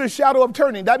 neither shadow of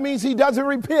turning. That means he doesn't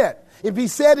repent. If he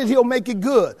said it, he'll make it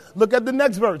good. Look at the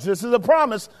next verse. This is a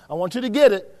promise. I want you to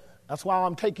get it. That's why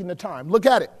I'm taking the time. Look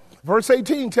at it. Verse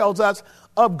 18 tells us,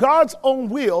 of God's own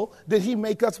will did he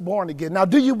make us born again. Now,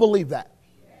 do you believe that?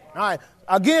 All right.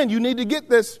 Again, you need to get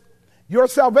this. Your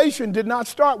salvation did not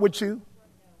start with you.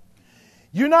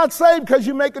 You're not saved because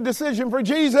you make a decision for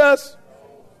Jesus.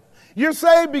 You're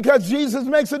saved because Jesus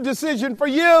makes a decision for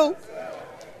you.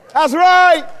 That's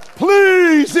right.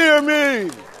 Please hear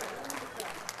me.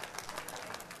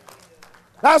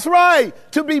 That's right.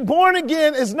 To be born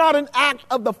again is not an act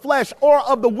of the flesh or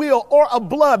of the will or of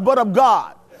blood, but of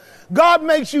God. God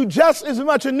makes you just as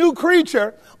much a new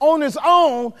creature on his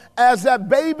own as that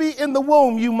baby in the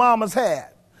womb you mamas had.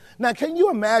 Now, can you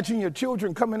imagine your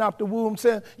children coming out the womb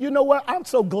saying, you know what? I'm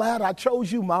so glad I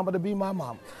chose you, mama, to be my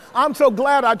mama. I'm so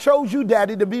glad I chose you,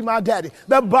 daddy, to be my daddy.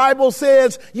 The Bible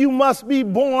says you must be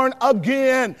born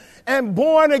again. And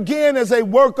born again is a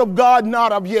work of God,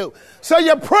 not of you. So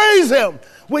you praise him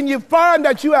when you find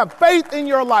that you have faith in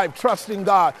your life, trusting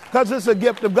God, because it's a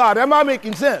gift of God. Am I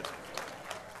making sense?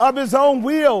 Of his own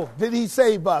will did he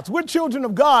save us. We're children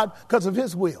of God because of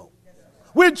his will.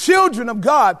 We're children of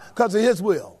God because of his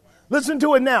will. Listen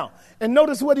to it now. And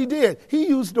notice what he did. He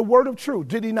used the word of truth,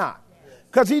 did he not?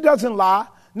 Because he doesn't lie.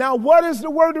 Now, what is the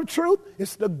word of truth?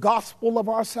 It's the gospel of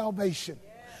our salvation.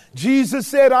 Jesus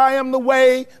said, I am the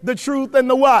way, the truth, and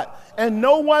the what? And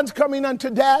no one's coming unto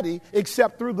daddy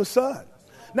except through the Son.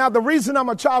 Now, the reason I'm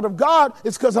a child of God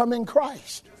is because I'm in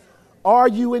Christ. Are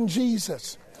you in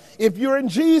Jesus? If you're in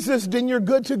Jesus, then you're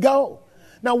good to go.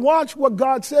 Now, watch what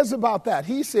God says about that.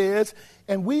 He says,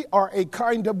 and we are a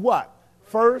kind of what?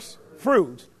 First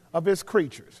fruits of his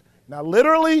creatures. Now,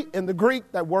 literally in the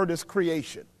Greek, that word is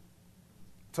creation.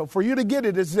 So for you to get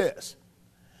it is this,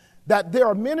 that there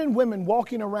are men and women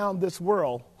walking around this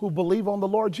world who believe on the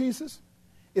Lord Jesus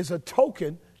is a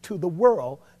token to the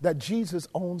world that Jesus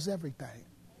owns everything.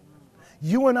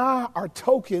 You and I are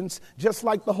tokens, just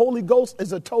like the Holy Ghost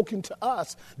is a token to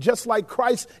us, just like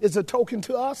Christ is a token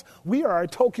to us. We are a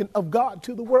token of God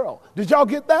to the world. Did y'all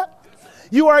get that?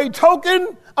 You are a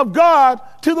token of God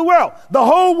to the world. The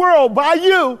whole world, by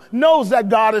you, knows that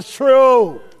God is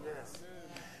true.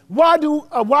 Why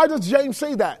does James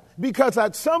say that? Because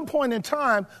at some point in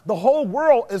time, the whole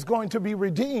world is going to be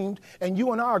redeemed, and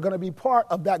you and I are going to be part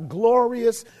of that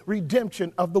glorious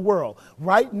redemption of the world.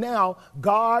 Right now,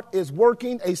 God is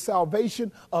working a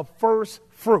salvation of first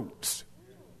fruits.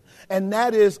 And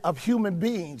that is of human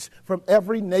beings from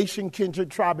every nation,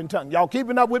 kindred, tribe, and tongue. Y'all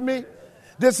keeping up with me?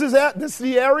 This is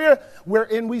the area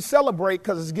wherein we celebrate,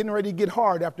 because it's getting ready to get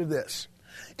hard after this.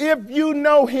 If you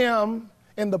know him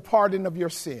in the pardon of your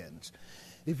sins,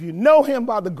 if you know him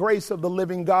by the grace of the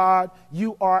living God,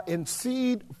 you are in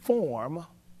seed form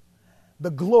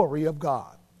the glory of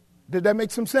God. Did that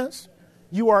make some sense?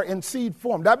 You are in seed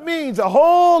form. That means a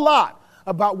whole lot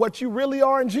about what you really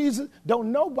are in Jesus.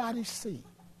 Don't nobody see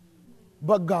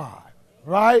but God,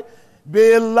 right?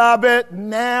 Beloved,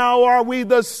 now are we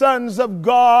the sons of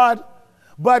God,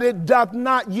 but it doth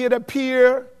not yet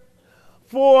appear.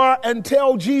 For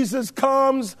until Jesus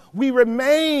comes, we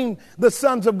remain the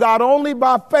sons of God only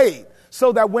by faith,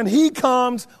 so that when he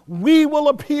comes, we will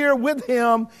appear with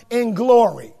him in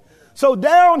glory. So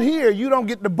down here, you don't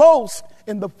get to boast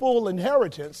in the full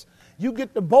inheritance. You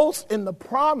get to boast in the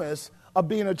promise of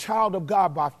being a child of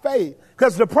God by faith,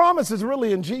 because the promise is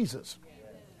really in Jesus.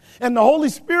 And the Holy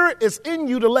Spirit is in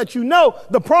you to let you know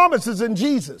the promise is in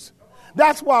Jesus.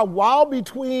 That's why while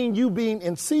between you being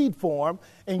in seed form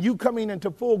and you coming into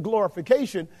full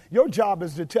glorification, your job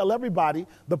is to tell everybody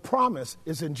the promise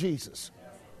is in Jesus.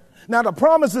 Now, the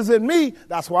promise is in me.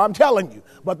 That's why I'm telling you.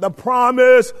 But the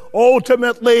promise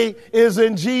ultimately is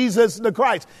in Jesus the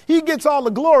Christ. He gets all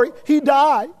the glory. He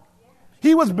died.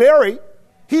 He was buried.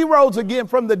 He rose again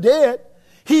from the dead.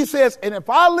 He says, and if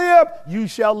I live, you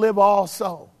shall live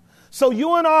also. So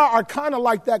you and I are kind of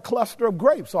like that cluster of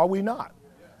grapes, are we not?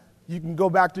 You can go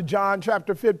back to John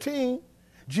chapter 15.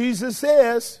 Jesus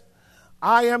says,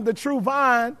 I am the true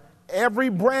vine. Every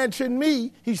branch in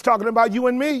me, he's talking about you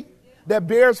and me, that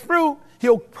bears fruit,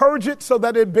 he'll purge it so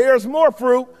that it bears more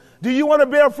fruit. Do you want to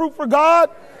bear fruit for God?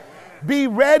 Be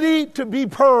ready to be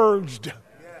purged.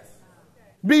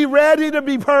 Be ready to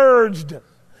be purged.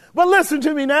 But listen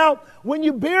to me now. When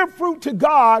you bear fruit to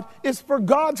God, it's for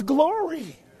God's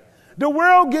glory. The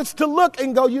world gets to look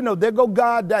and go, there go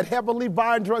God, that heavenly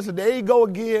vine dresser. There he go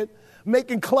again,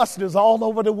 making clusters all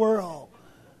over the world.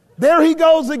 There he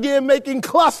goes again, making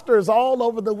clusters all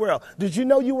over the world. Did you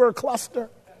know you were a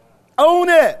cluster? Own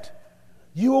it.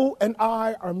 You and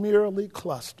I are merely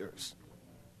clusters.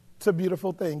 It's a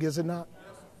beautiful thing, is it not?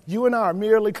 You and I are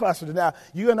merely clusters. Now,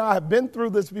 you and I have been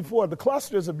through this before. The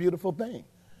cluster is a beautiful thing.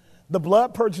 The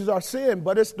blood purges our sin,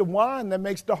 but it's the wine that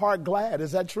makes the heart glad.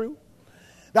 Is that true?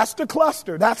 That's the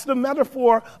cluster. That's the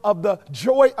metaphor of the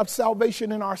joy of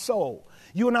salvation in our soul.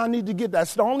 You and I need to get that.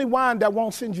 It's the only wine that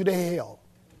won't send you to hell.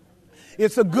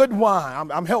 It's a good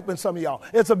wine. I'm helping some of y'all.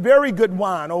 It's a very good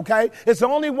wine, okay? It's the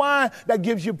only wine that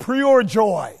gives you pure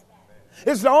joy.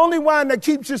 It's the only wine that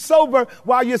keeps you sober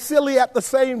while you're silly at the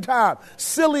same time.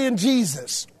 Silly in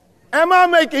Jesus. Am I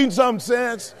making some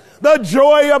sense? The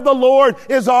joy of the Lord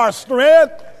is our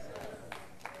strength.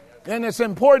 And it's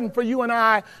important for you and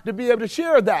I to be able to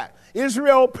share that.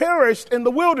 Israel perished in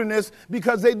the wilderness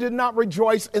because they did not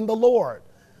rejoice in the Lord.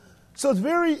 So it's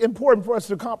very important for us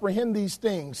to comprehend these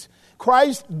things.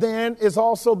 Christ then is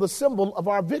also the symbol of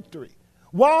our victory.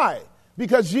 Why?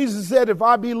 Because Jesus said, if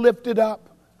I be lifted up,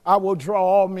 I will draw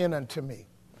all men unto me.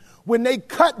 When they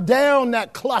cut down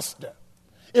that cluster,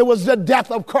 it was the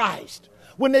death of Christ.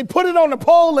 When they put it on the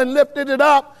pole and lifted it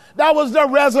up, that was the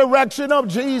resurrection of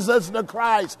Jesus the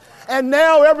Christ. And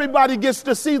now everybody gets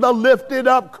to see the lifted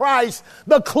up Christ,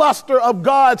 the cluster of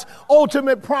God's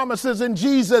ultimate promises in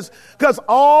Jesus, because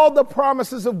all the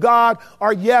promises of God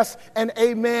are yes and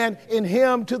amen in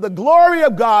him to the glory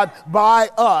of God by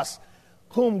us,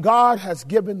 whom God has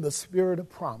given the spirit of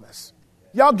promise.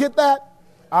 Y'all get that?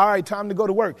 All right, time to go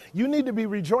to work. You need to be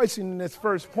rejoicing in this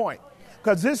first point,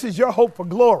 because this is your hope for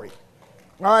glory.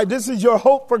 All right, this is your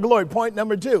hope for glory. Point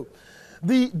number 2.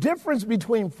 The difference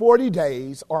between 40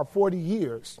 days or 40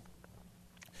 years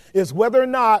is whether or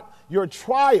not your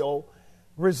trial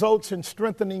results in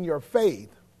strengthening your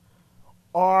faith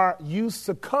or you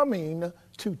succumbing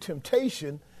to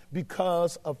temptation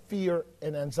because of fear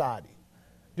and anxiety.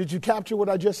 Did you capture what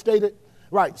I just stated?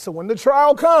 Right, so when the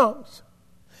trial comes,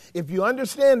 if you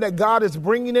understand that God is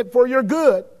bringing it for your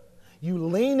good, you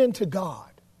lean into God.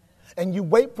 And you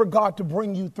wait for God to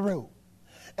bring you through.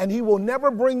 And he will never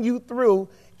bring you through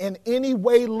in any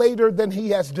way later than he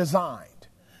has designed.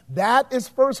 That is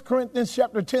 1 Corinthians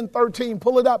chapter 10, 13.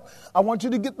 Pull it up. I want you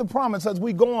to get the promise as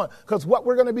we go on, because what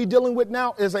we're going to be dealing with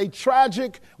now is a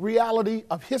tragic reality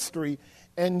of history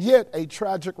and yet a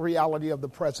tragic reality of the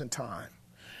present time.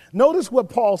 Notice what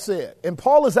Paul said. And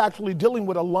Paul is actually dealing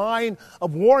with a line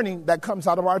of warning that comes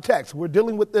out of our text. We're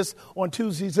dealing with this on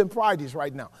Tuesdays and Fridays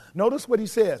right now. Notice what he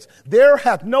says. There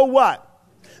hath no what?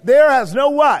 There has no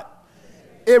what?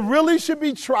 It really should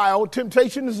be trial.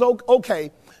 Temptation is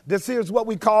okay. This is what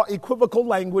we call equivocal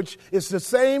language. It's the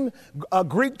same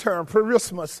Greek term,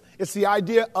 perismos. It's the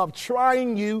idea of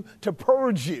trying you to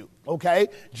purge you, okay?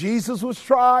 Jesus was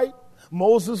tried.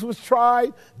 Moses was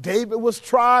tried. David was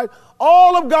tried.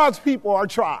 All of God's people are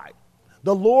tried.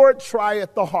 The Lord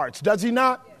trieth the hearts. Does he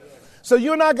not? So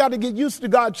you and I got to get used to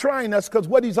God trying us, because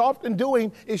what he's often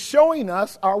doing is showing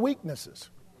us our weaknesses.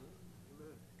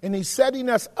 And he's setting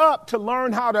us up to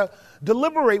learn how to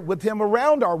deliberate with him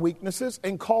around our weaknesses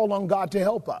and call on God to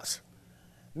help us.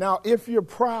 Now, if you're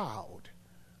proud,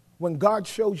 when God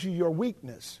shows you your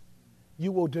weakness,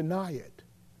 you will deny it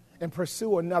and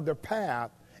pursue another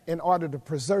path in order to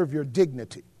preserve your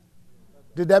dignity.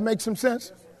 Did that make some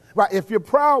sense? Right. If you're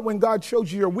proud when God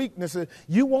shows you your weaknesses,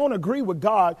 you won't agree with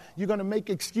God. You're going to make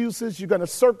excuses. You're going to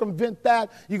circumvent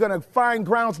that. You're going to find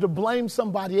grounds to blame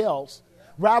somebody else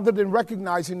rather than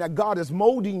recognizing that God is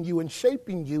molding you and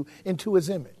shaping you into his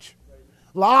image.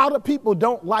 A lot of people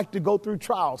don't like to go through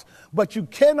trials, but you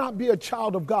cannot be a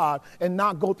child of God and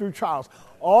not go through trials.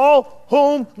 All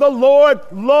whom the Lord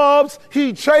loves,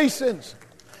 he chastens.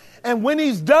 And when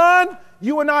he's done,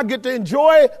 you and I get to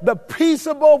enjoy the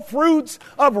peaceable fruits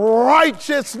of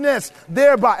righteousness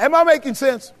thereby. Am I making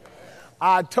sense?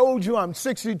 I told you I'm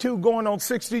 62 going on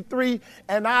 63,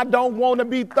 and I don't want to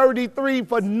be 33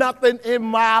 for nothing in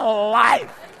my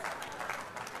life.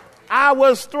 I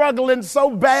was struggling so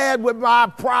bad with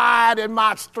my pride and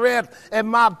my strength and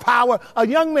my power. A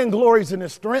young man glories in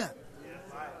his strength.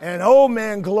 An old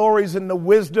man glories in the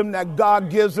wisdom that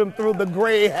God gives him through the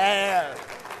gray hair.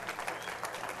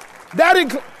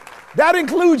 That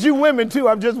includes you women, too.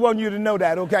 I just want you to know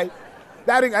that, okay?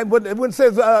 When it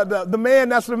says the man,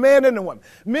 that's the man and the woman.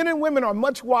 Men and women are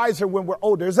much wiser when we're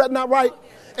older. Is that not right?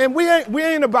 And we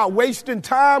ain't about wasting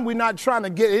time. We're not trying to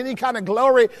get any kind of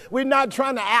glory. We're not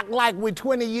trying to act like we're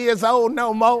 20 years old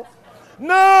no more.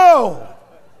 No.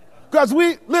 Because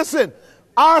listen,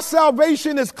 our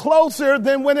salvation is closer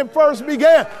than when it first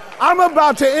began. I'm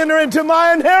about to enter into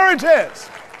my inheritance.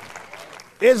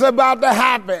 It's about to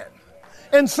happen.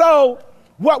 And so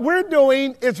what we're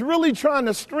doing is really trying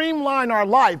to streamline our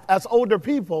life as older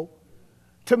people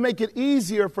to make it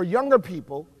easier for younger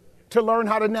people to learn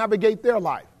how to navigate their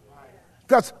life.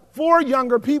 Because for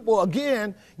younger people,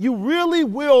 again, you really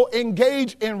will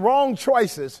engage in wrong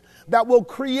choices that will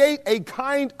create a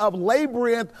kind of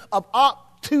labyrinth of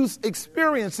obtuse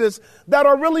experiences that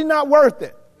are really not worth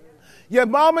it. Your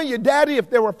mama, your daddy, if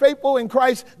they were faithful in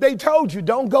Christ, they told you,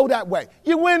 don't go that way.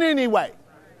 You went anyway.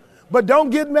 But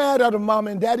don't get mad at them,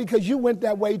 mama and daddy, because you went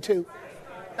that way too.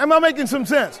 Am I making some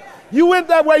sense? You went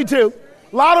that way too.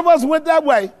 A lot of us went that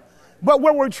way. But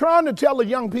what we're trying to tell the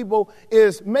young people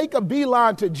is make a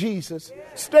beeline to Jesus.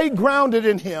 Stay grounded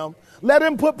in him. Let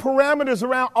him put parameters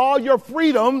around all your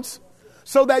freedoms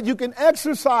so that you can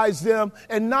exercise them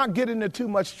and not get into too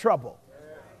much trouble.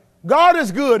 God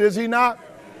is good, is he not?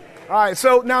 All right,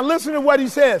 so now listen to what he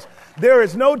says. There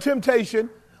is no temptation,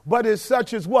 but it's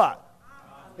such as what?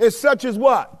 It's such as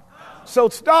what? So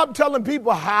stop telling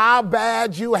people how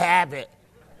bad you have it.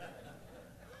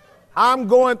 I'm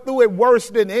going through it worse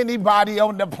than anybody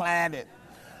on the planet.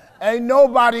 Ain't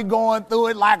nobody going through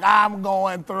it like I'm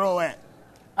going through it.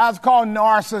 That's called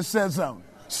narcissism.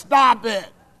 Stop it.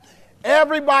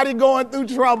 Everybody going through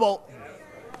trouble.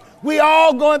 We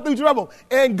all going through trouble.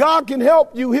 And God can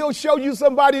help you. He'll show you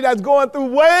somebody that's going through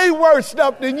way worse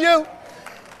stuff than you.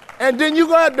 And then you're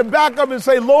going to have to back up and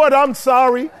say, Lord, I'm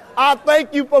sorry. I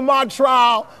thank you for my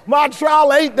trial. My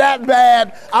trial ain't that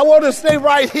bad. I want to stay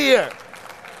right here.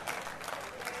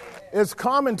 It's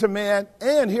common to man,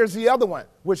 and here's the other one,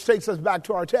 which takes us back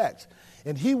to our text.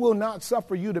 And he will not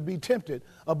suffer you to be tempted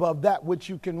above that which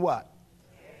you can what?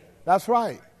 That's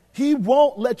right. He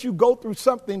won't let you go through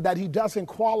something that he doesn't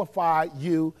qualify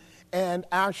you and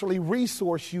actually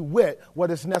resource you with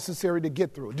what is necessary to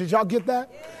get through. Did y'all get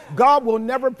that? God will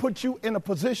never put you in a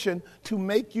position to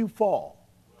make you fall.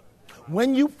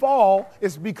 When you fall,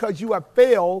 it's because you have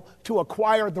failed to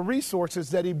acquire the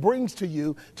resources that he brings to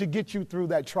you to get you through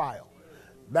that trial.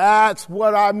 That's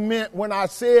what I meant when I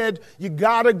said you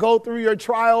got to go through your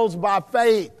trials by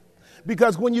faith.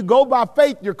 Because when you go by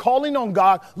faith, you're calling on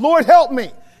God. Lord, help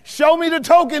me. Show me the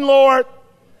token, Lord.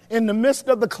 In the midst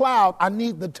of the cloud, I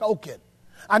need the token.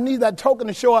 I need that token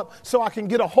to show up so I can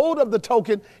get a hold of the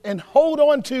token and hold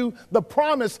on to the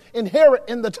promise inherent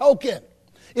in the token.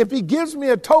 If he gives me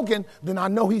a token, then I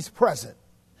know he's present.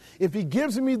 If he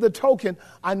gives me the token,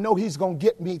 I know he's going to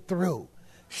get me through.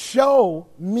 Show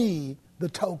me the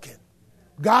token.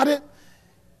 Got it?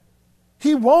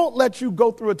 He won't let you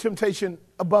go through a temptation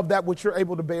above that which you're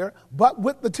able to bear, but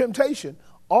with the temptation,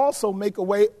 also make a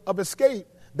way of escape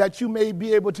that you may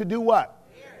be able to do what?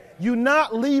 You're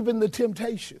not leaving the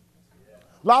temptation.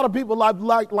 A lot of people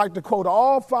like to quote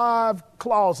all 5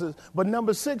 clauses, but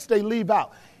number 6 they leave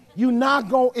out. You're not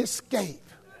going to escape.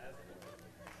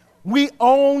 We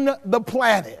own the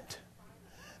planet.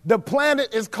 The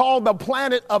planet is called the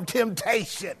planet of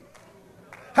temptation.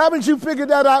 Haven't you figured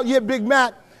that out yet, Big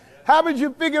Mac? Haven't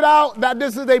you figured out that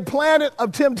this is a planet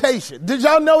of temptation? Did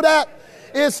y'all know that?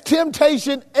 It's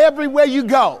temptation everywhere you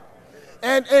go.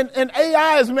 And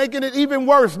AI is making it even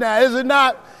worse now, is it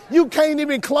not? You can't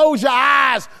even close your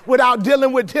eyes without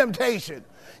dealing with temptation.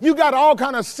 You got all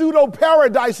kind of pseudo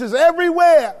paradises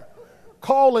everywhere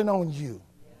calling on you.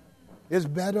 It's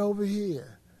better over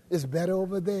here. It's better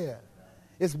over there.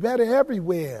 It's better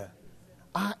everywhere.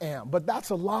 I am. But that's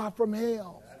a lie from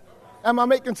hell. Am I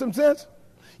making some sense?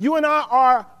 You and I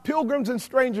are pilgrims and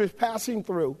strangers passing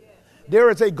through.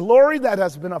 There is a glory that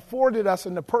has been afforded us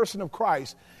in the person of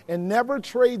Christ, and never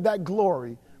trade that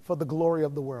glory for the glory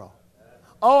of the world.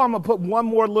 Oh, I'm going to put one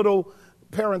more little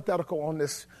parenthetical on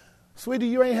this. Sweetie,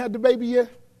 you ain't had the baby yet?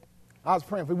 I was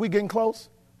praying for you. We getting close?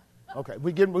 Okay,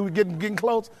 we getting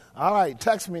close? All right,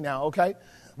 text me now, okay?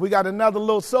 We got another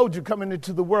little soldier coming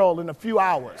into the world in a few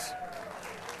hours.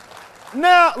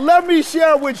 Now, let me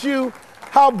share with you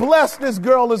how blessed this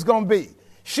girl is going to be.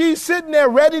 She's sitting there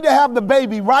ready to have the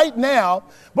baby right now,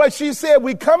 but she said,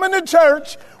 we coming to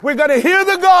church, we're going to hear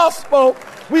the gospel,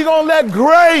 we're going to let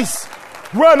grace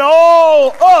run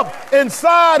all up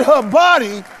inside her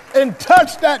body and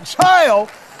touch that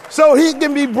child so he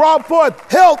can be brought forth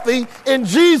healthy in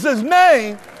Jesus'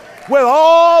 name, with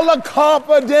all the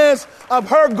confidence of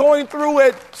her going through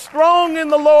it strong in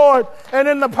the Lord and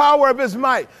in the power of his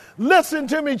might. Listen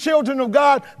to me, children of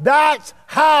God. That's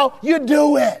how you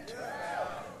do it.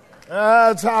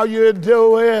 That's how you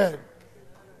do it.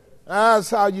 That's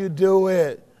how you do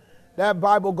it. That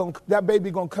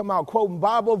baby gonna come out quoting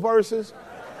Bible verses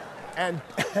and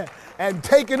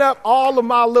taking up all of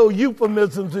my little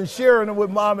euphemisms and sharing them with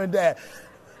mom and dad.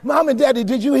 Mom and daddy,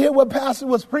 did you hear what pastor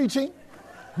was preaching?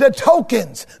 The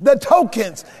tokens.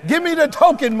 Give me the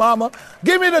token, mama.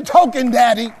 Give me the token,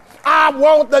 daddy. I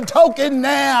want the token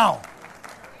now.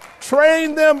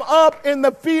 Train them up in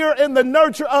the fear and the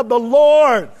nurture of the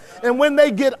Lord. And when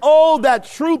they get old, that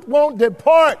truth won't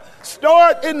depart.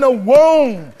 Start in the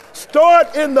womb.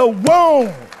 Start in the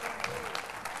womb.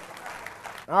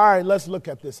 All right, let's look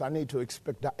at this. I need to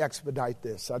expedite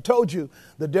this. I told you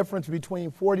the difference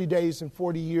between 40 days and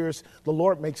 40 years, the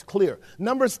Lord makes clear.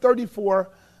 Numbers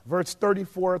 34, verse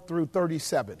 34 through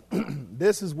 37.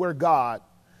 This is where God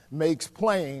makes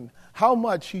plain how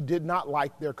much he did not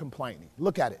like their complaining.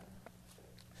 Look at it.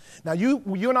 Now, you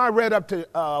and I read up to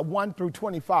 1 through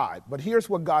 25, but here's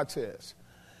what God says.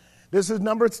 This is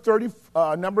Numbers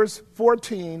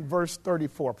 14, verse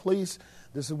 34. Please,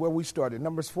 this is where we started.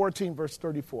 Numbers 14, verse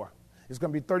 34. It's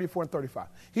going to be 34 and 35.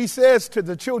 He says to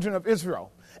the children of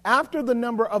Israel, after the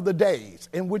number of the days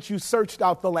in which you searched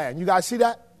out the land. You guys see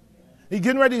that? He's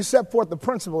getting ready to set forth the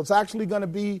principle. It's actually going to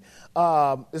be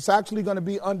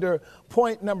under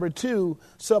point number 2,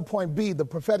 subpoint B, the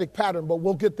prophetic pattern, but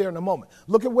we'll get there in a moment.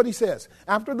 Look at what he says.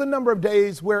 After the number of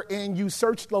days wherein you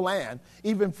searched the land,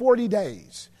 even 40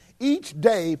 days, each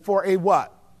day for a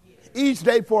what? Each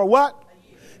day for a what?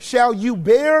 Shall you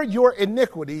bear your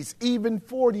iniquities even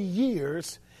 40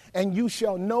 years, and you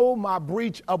shall know my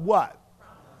breach of what?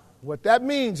 What that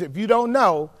means, if you don't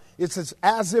know, it's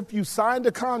as if you signed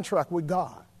a contract with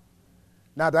God.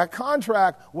 Now, that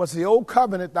contract was the old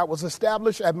covenant that was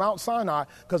established at Mount Sinai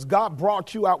because God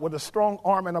brought you out with a strong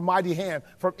arm and a mighty hand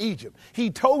from Egypt.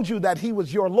 He told you that he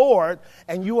was your Lord,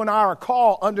 and you and I are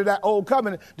called under that old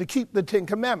covenant to keep the 10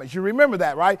 commandments. You remember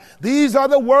that, right? These are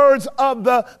the words of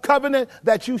the covenant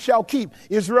that you shall keep.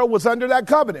 Israel was under that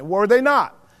covenant, were they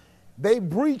not? They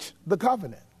breached the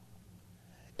covenant.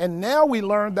 And now we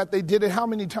learn that they did it how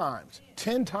many times?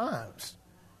 10 times.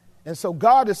 And so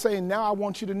God is saying, now I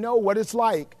want you to know what it's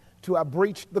like to have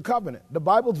breached the covenant. The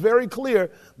Bible's very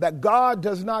clear that God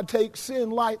does not take sin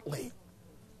lightly,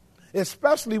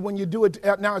 especially when you do it.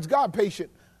 Now, is God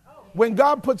patient? When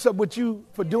God puts up with you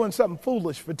for doing something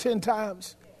foolish for 10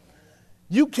 times,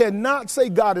 you cannot say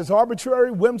God is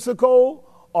arbitrary, whimsical,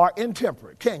 or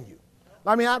intemperate, can you?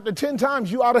 I mean, after 10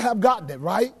 times, you ought to have gotten it,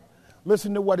 right?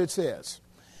 Listen to what it says.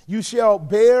 You shall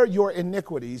bear your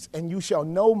iniquities, and you shall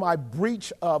know my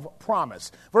breach of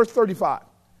promise. Verse 35.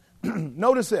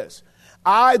 Notice this.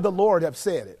 I, the Lord, have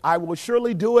said it. I will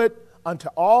surely do it unto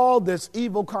all this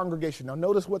evil congregation. Now,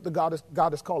 notice what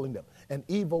God is calling them, an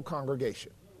evil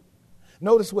congregation.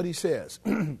 Notice what he says.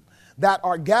 That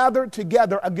are gathered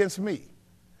together against me.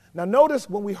 Now, notice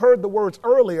when we heard the words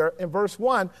earlier in verse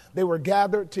 1, they were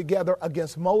gathered together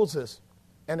against Moses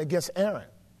and against Aaron.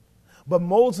 But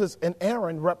Moses and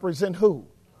Aaron represent who?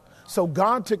 So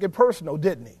God took it personal,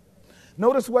 didn't he?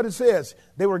 Notice what it says.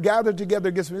 They were gathered together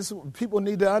against me. People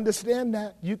need to understand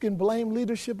that. You can blame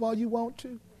leadership all you want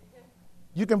to.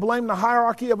 You can blame the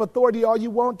hierarchy of authority all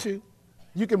you want to.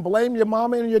 You can blame your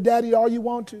mama and your daddy all you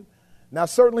want to. Now,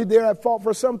 certainly they're at fault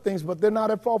for some things, but they're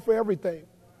not at fault for everything.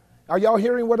 Are y'all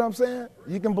hearing what I'm saying?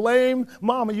 You can blame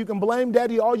mama, you can blame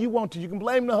daddy all you want to. You can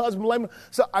blame the husband,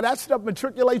 so that stuff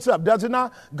matriculates up, does it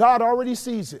not? God already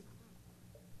sees it.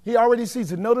 He already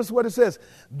sees it. Notice what it says.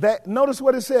 That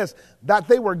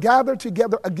they were gathered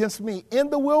together against me in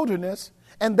the wilderness,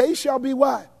 and they shall be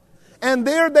what? And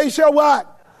there they shall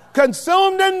what?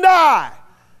 Consumed and die.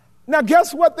 Now,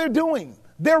 guess what they're doing?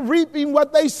 They're reaping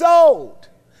what they sowed.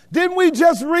 Didn't we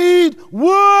just read,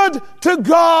 would to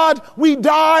God we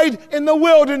died in the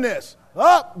wilderness?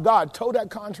 God tore that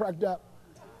contract up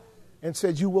and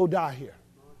said, you will die here.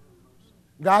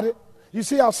 Got it? You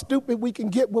see how stupid we can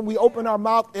get when we open our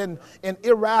mouth in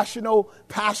irrational,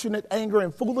 passionate anger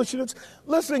and foolishness?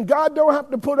 Listen, God don't have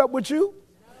to put up with you.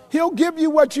 He'll give you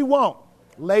what you want.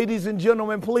 Ladies and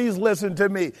gentlemen, please listen to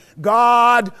me.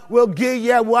 God will give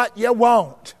you what you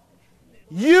want.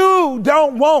 You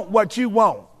don't want what you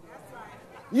want.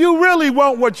 You really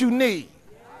want what you need,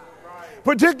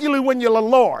 particularly when you're the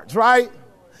Lord's, right?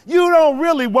 You don't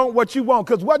really want what you want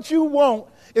because what you want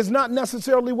is not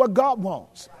necessarily what God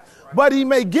wants. But he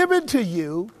may give it to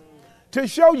you to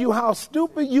show you how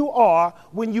stupid you are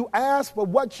when you ask for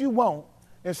what you want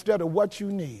instead of what you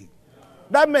need.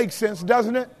 That makes sense,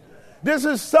 doesn't it? This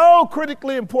is so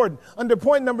critically important. Under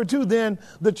point number 2, then,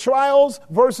 the trials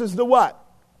versus the what?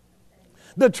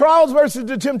 The trials versus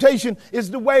the temptation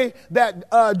is the way that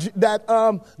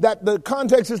the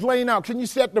context is laying out. Can you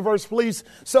set the verse, please?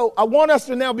 So I want us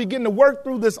to now begin to work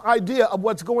through this idea of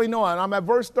what's going on. I'm at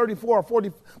verse 34,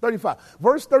 40, 35.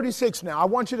 Verse 36 now. I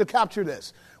want you to capture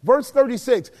this. Verse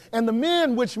 36. And the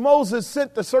men which Moses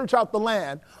sent to search out the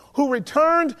land, who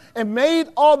returned and made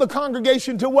all the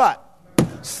congregation to what?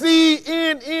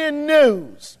 CNN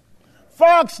News,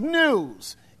 Fox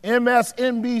News,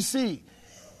 MSNBC,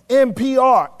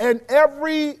 NPR, and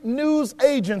every news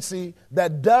agency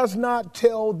that does not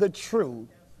tell the truth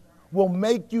will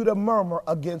make you to murmur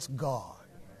against God.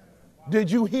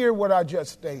 Did you hear what I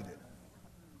just stated?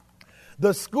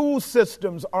 The school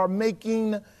systems are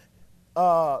making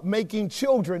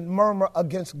children murmur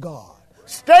against God.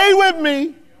 Stay with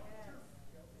me.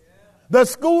 The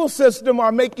school system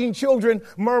are making children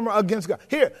murmur against God.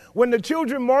 Here, when the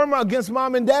children murmur against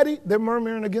mom and daddy, they're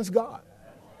murmuring against God.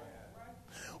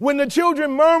 When the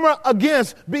children murmur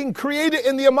against being created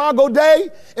in the Imago Dei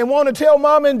and want to tell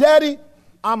mom and daddy,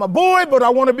 I'm a boy, but I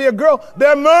want to be a girl,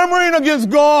 they're murmuring against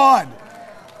God.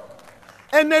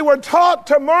 And they were taught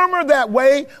to murmur that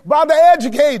way by the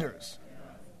educators.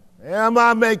 Am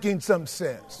I making some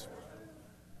sense?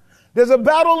 There's a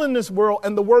battle in this world,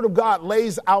 and the Word of God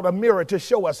lays out a mirror to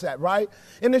show us that, right?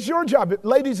 And it's your job,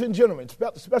 ladies and gentlemen,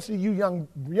 especially you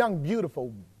young,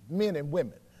 beautiful men and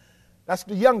women. That's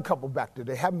the young couple back there.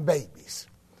 They're having babies.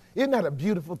 Isn't that a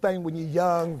beautiful thing when you're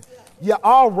young? You're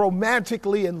all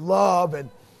romantically in love, and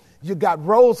you got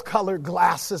rose-colored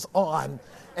glasses on.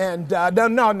 And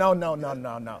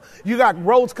no. You got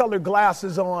rose-colored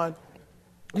glasses on.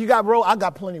 I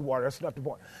got plenty of water. That's not the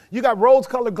point. You got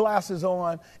rose-colored glasses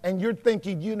on, and you're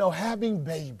thinking, having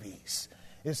babies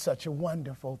is such a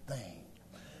wonderful thing.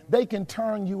 They can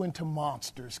turn you into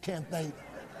monsters, can't they?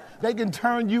 They can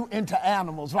turn you into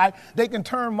animals, right? They can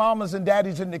turn mamas and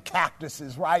daddies into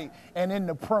cactuses, right? And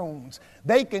into prunes.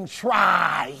 They can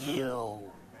try your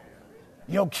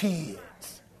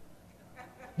kids.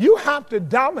 You have to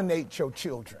dominate your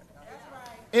children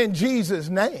in Jesus'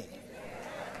 name.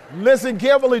 Listen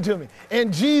carefully to me.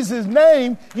 In Jesus'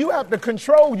 name, you have to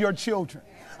control your children.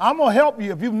 I'm going to help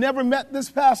you. If you've never met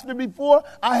this pastor before,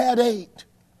 I had 8.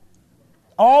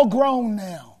 All grown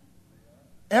now.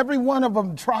 Every one of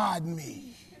them tried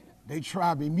me. They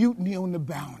tried me. Mutiny on the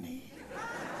Bounty.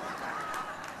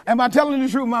 Am I telling the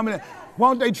truth, Mama?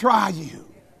 Won't they try you?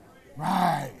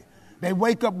 Right. They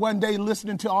wake up one day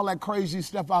listening to all that crazy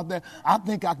stuff out there. I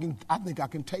think I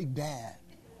can take Dad.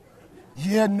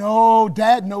 Yeah, no,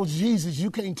 Dad knows Jesus.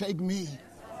 You can't take me.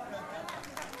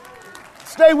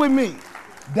 Stay with me.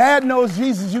 Dad knows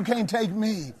Jesus. You can't take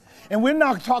me. And we're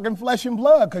not talking flesh and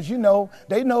blood because,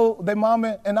 they know their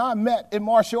mama and I met in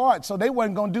martial arts, so they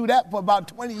wasn't going to do that for about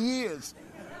 20 years.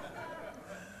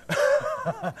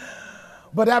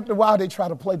 But after a while, they try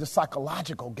to play the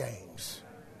psychological games,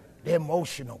 the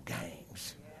emotional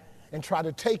games, and try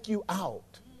to take you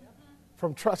out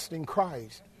from trusting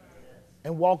Christ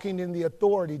and walking in the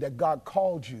authority that God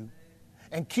called you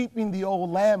and keeping the old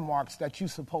landmarks that you're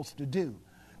supposed to do.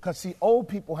 Because, see, old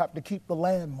people have to keep the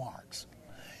landmarks.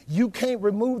 You can't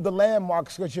remove the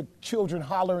landmarks because your children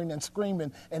hollering and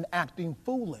screaming and acting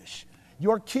foolish.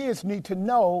 Your kids need to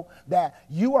know that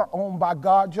you are owned by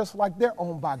God just like they're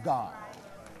owned by God.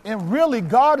 And really,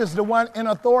 God is the one in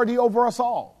authority over us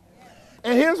all.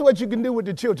 And here's what you can do with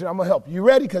the children. I'm going to help you. You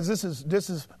ready? Because this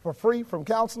is for free from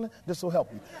counseling. This will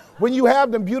help you. When you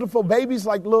have them beautiful babies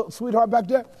like little sweetheart back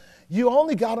there, you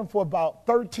only got them for about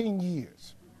 13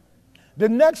 years. The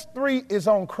next 3 is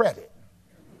on credit.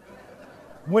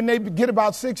 When they get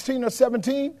about 16 or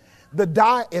 17, the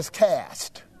die is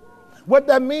cast. What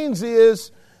that means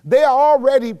is they are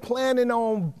already planning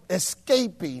on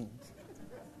escaping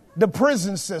the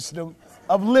prison system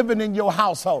of living in your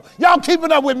household. Y'all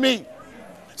keeping up with me?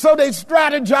 So they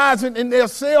strategizing in their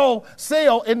cell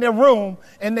in their room,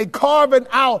 and they carving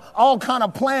out all kind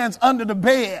of plans under the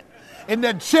bed, and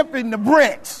they're chipping the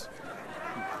bricks.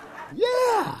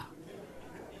 Yeah.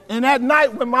 And at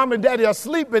night when mom and daddy are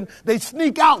sleeping, they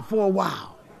sneak out for a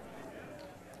while.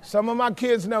 Some of my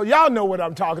kids know, y'all know what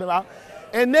I'm talking about.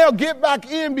 And they'll get back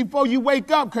in before you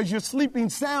wake up because you're sleeping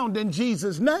sound in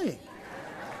Jesus' name.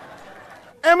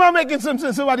 Am I making some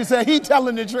sense? Somebody say, he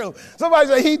telling the truth. Somebody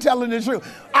say, he telling the truth.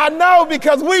 I know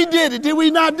because we did it. Did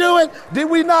we not do it? Did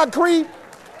we not creep?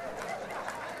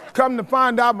 Come to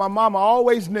find out, my mama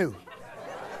always knew.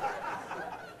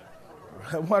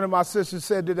 One of my sisters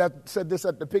said this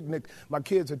at the picnic. My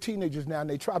kids are teenagers now, and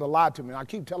they try to lie to me. And I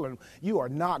keep telling them, you are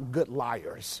not good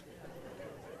liars.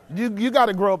 You got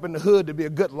to grow up in the hood to be a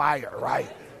good liar, right?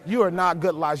 You are not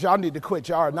good liars. Y'all need to quit.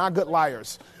 Y'all are not good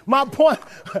liars. My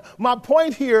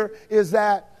point here is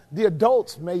that the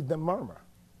adults made them murmur.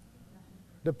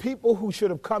 The people who should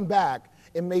have come back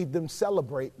and made them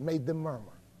celebrate made them murmur.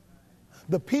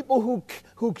 The people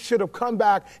who should have come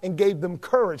back and gave them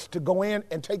courage to go in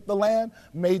and take the land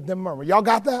made them murmur. Y'all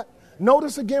got that?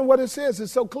 Notice again what it says.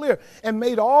 It's so clear. And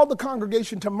made all the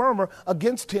congregation to murmur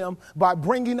against him by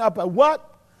bringing up a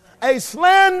what? A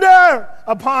slander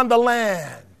upon the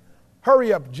land.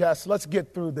 Hurry up, Jess. Let's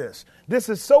get through this. This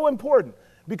is so important.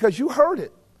 Because you heard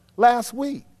it last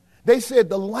week. They said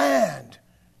the land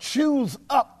chews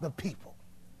up the people,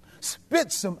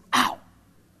 spits them out.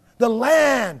 The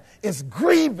land is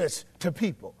grievous to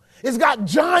people. It's got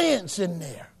giants in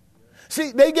there.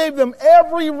 See, they gave them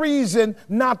every reason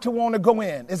not to want to go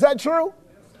in. Is that true?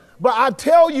 But I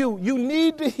tell you, you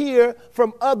need to hear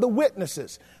from other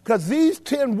witnesses, because these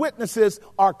 10 witnesses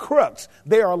are crooks.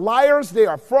 They are liars. They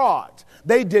are frauds.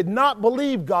 They did not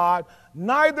believe God.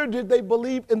 Neither did they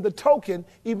believe in the token,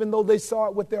 even though they saw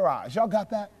it with their eyes. Y'all got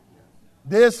that?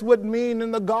 This would mean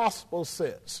in the gospel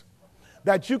sense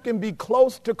that you can be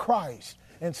close to Christ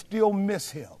and still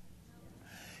miss him.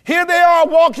 Here they are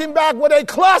walking back with a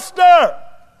cluster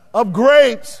of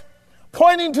grapes,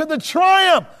 pointing to the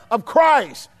triumph of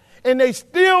Christ. And they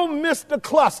still missed the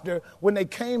cluster when they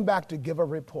came back to give a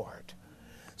report.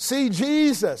 See,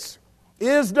 Jesus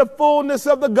is the fullness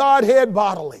of the Godhead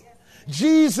bodily.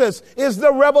 Jesus is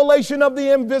the revelation of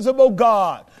the invisible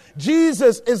God.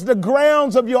 Jesus is the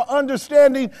grounds of your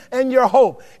understanding and your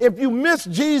hope. If you miss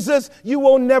Jesus, you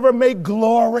will never make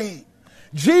glory.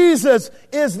 Jesus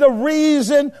is the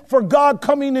reason for God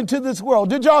coming into this world.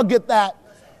 Did y'all get that?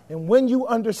 And when you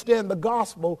understand the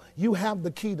gospel, you have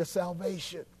the key to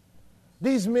salvation.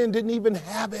 These men didn't even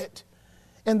have it,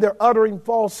 and they're uttering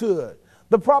falsehood.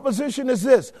 The proposition is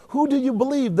this: who do you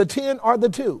believe, the 10 or the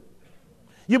 2?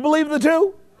 You believe the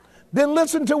 2? Then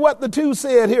listen to what the 2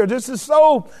 said here. This is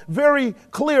so very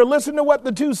clear. Listen to what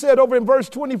the 2 said over in verse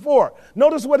 24.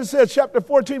 Notice what it says, chapter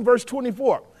 14, verse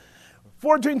 24.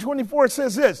 14:24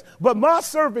 says this: but my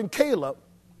servant Caleb,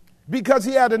 because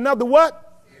he had another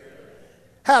what?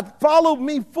 Hath followed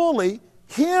me fully,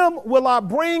 him will I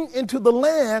bring into the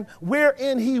land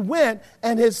wherein he went,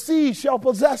 and his seed shall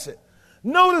possess it.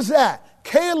 Notice that.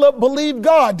 Caleb believed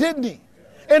God, didn't he?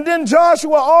 And then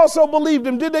Joshua also believed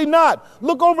him, did they not?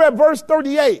 Look over at verse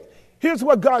 38. Here's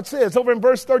what God says over in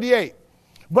verse 38.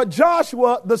 But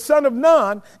Joshua, the son of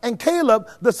Nun, and Caleb,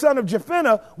 the son of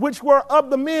Jephunneh, which were of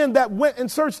the men that went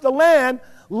and searched the land,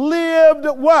 lived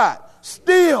what?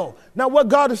 Still. Now what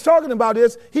God is talking about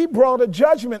is he brought a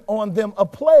judgment on them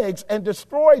of plagues and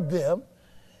destroyed them.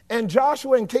 And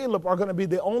Joshua and Caleb are going to be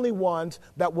the only ones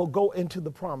that will go into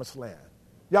the promised land.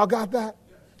 Y'all got that?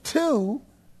 2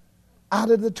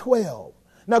 out of the 12.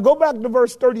 Now go back to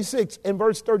verse 36 and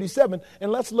verse 37,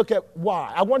 and let's look at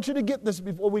why. I want you to get this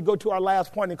before we go to our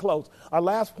last point and close. Our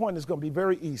last point is going to be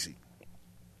very easy,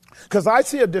 because I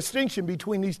see a distinction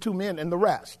between these 2 men and the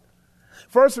rest.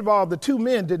 First of all, the 2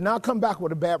 men did not come back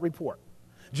with a bad report.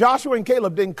 Joshua and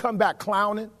Caleb didn't come back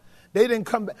clowning. They didn't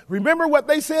come back. Remember what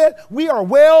they said? We are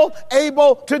well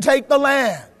able to take the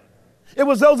land. It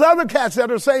was those other cats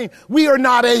that are saying we are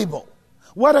not able.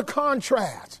 What a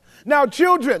contrast. Now,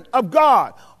 children of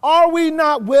God, are we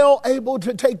not well able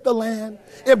to take the land?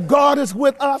 If God is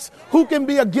with us, who can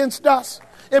be against us?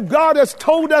 If God has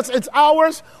told us it's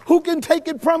ours, who can take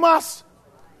it from us?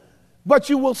 But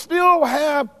you will still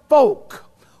have folk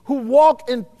who walk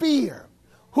in fear,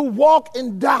 who walk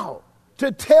in doubt,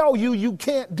 to tell you you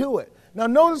can't do it. Now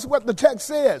notice what the text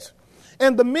says.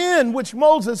 And the men which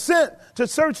Moses sent to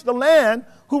search the land,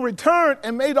 who returned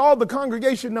and made all the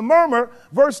congregation to murmur,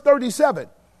 verse 37.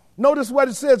 Notice what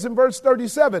it says in verse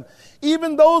 37.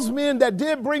 Even those men that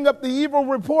did bring up the evil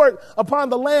report upon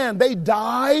the land, they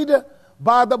died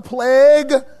by the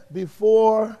plague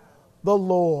before the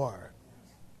Lord.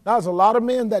 Now, there's a lot of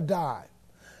men that died.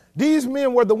 These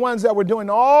men were the ones that were doing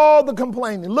all the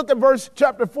complaining. Look at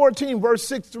chapter 14, verse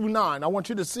 6 through 9. I want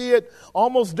you to see it.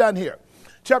 Almost done here.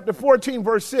 Chapter 14,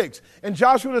 verse 6. And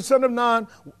Joshua the son of Nun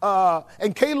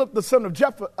and Caleb the son of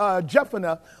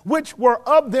Jephunneh, which were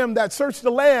of them that searched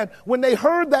the land, when they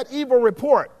heard that evil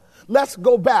report, let's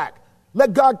go back.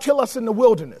 Let God kill us in the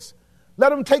wilderness.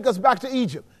 Let him take us back to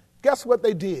Egypt. Guess what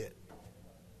they did?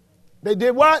 They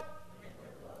did what?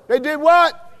 They did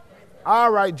what?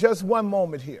 All right, just one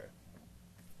moment here.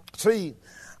 See,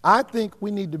 I think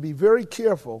we need to be very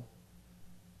careful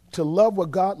to love what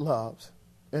God loves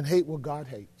and hate what God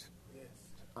hates. Yes.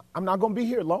 I'm not going to be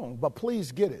here long, but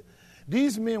please get it.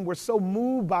 These men were so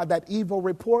moved by that evil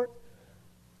report.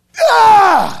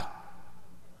 Ah!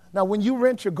 Now, when you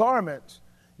rent your garments,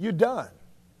 you're done.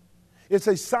 It's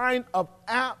a sign of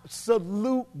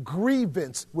absolute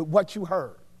grievance with what you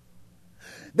heard.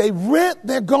 They rent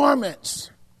their garments.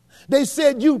 They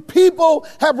said, you people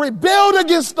have rebelled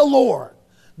against the Lord.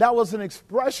 That was an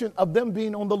expression of them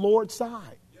being on the Lord's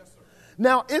side. Yes, sir.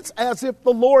 Now, it's as if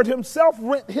the Lord himself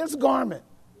rent his garment.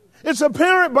 It's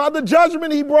apparent by the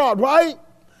judgment he brought, right?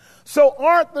 So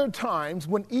aren't there times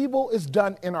when evil is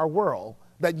done in our world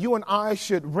that you and I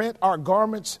should rent our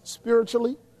garments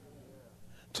spiritually?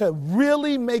 to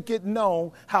really make it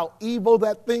known how evil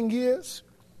that thing is?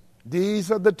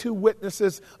 These are the two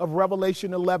witnesses of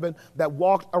Revelation 11 that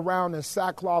walked around in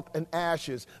sackcloth and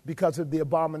ashes because of the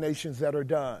abominations that are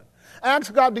done.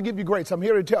 Ask God to give you grace. I'm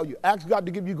here to tell you, ask God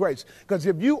to give you grace. Because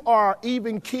if you are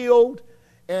even killed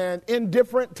and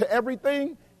indifferent to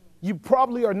everything, you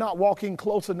probably are not walking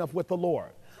close enough with the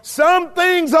Lord. Some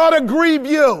things ought to grieve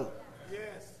you.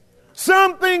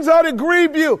 Some things ought to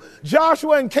grieve you.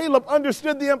 Joshua and Caleb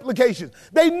understood the implications.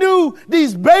 They knew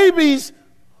these babies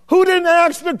who didn't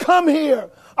ask to come here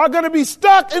are going to be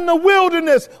stuck in the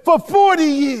wilderness for 40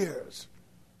 years.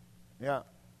 Yeah.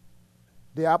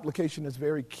 The application is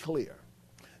very clear.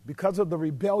 Because of the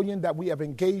rebellion that we have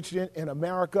engaged in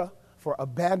America for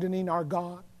abandoning our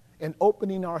God and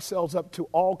opening ourselves up to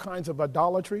all kinds of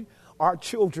idolatry, our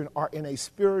children are in a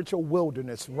spiritual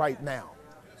wilderness right now.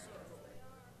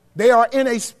 They are in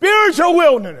a spiritual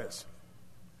wilderness.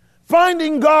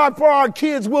 Finding God for our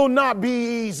kids will not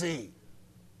be easy.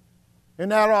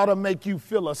 And that ought to make you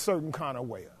feel a certain kind of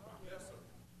way.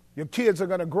 Your kids are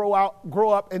going to grow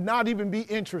up and not even be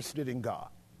interested in God.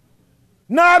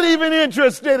 Not even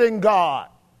interested in God.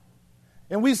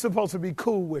 And we're supposed to be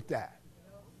cool with that.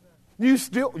 You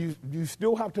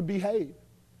still have to behave.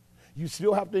 You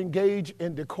still have to engage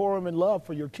in decorum and love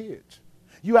for your kids.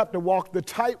 You have to walk the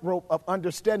tightrope of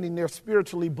understanding they're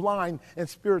spiritually blind and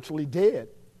spiritually dead.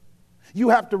 You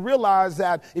have to realize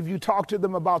that if you talk to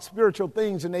them about spiritual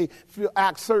things and they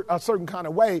act a certain kind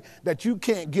of way, that you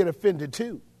can't get offended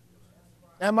too.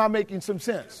 Am I making some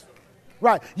sense?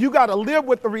 Right. You got to live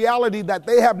with the reality that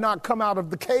they have not come out of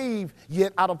the cave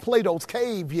yet, out of Plato's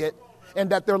cave yet,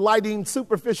 and that they're lighting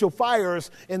superficial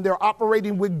fires and they're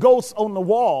operating with ghosts on the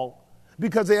wall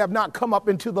because they have not come up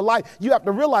into the light. You have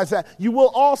to realize that. You will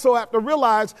also have to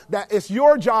realize that it's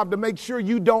your job to make sure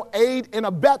you don't aid and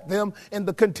abet them in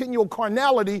the continual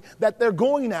carnality that they're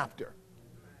going after.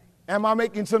 Am I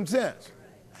making some sense?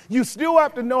 You still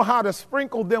have to know how to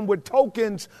sprinkle them with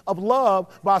tokens of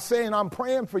love by saying, I'm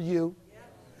praying for you.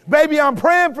 Baby, I'm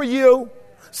praying for you.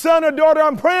 Son or daughter,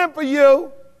 I'm praying for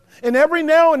you. And every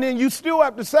now and then you still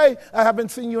have to say, I haven't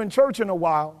seen you in church in a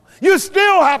while. You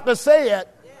still have to say it.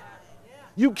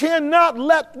 You cannot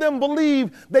let them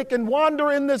believe they can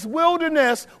wander in this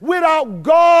wilderness without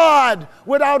God,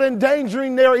 without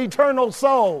endangering their eternal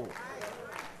soul.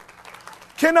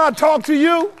 Can I talk to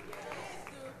you?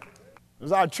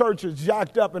 As our church is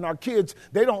jacked up and our kids,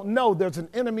 they don't know there's an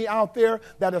enemy out there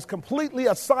that has completely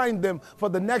assigned them for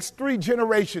the next 3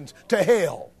 generations to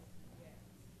hell.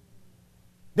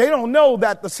 They don't know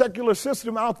that the secular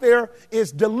system out there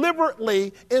is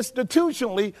deliberately,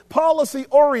 institutionally,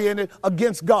 policy-oriented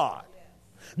against God.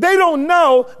 They don't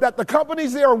know that the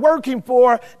companies they are working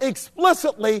for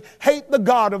explicitly hate the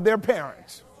God of their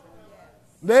parents.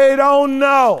 They don't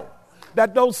know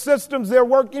that those systems they're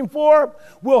working for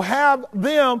will have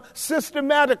them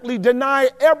systematically deny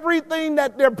everything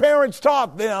that their parents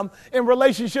taught them in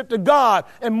relationship to God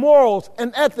and morals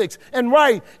and ethics and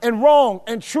right and wrong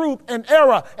and truth and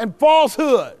error and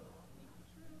falsehood.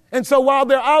 And so while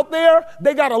they're out there,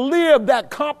 they got to live that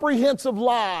comprehensive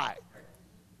lie.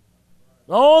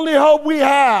 The only hope we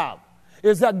have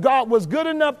is that God was good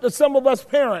enough to some of us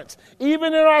parents,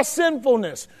 even in our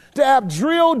sinfulness, to have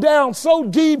drilled down so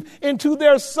deep into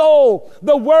their soul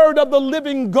the word of the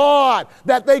living God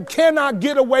that they cannot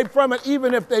get away from it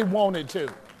even if they wanted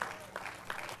to.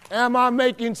 Am I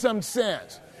making some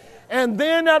sense? And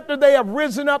then after they have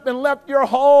risen up and left your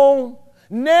home,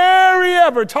 nary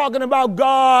ever talking about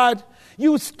God,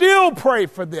 you still pray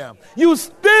for them. You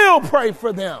still pray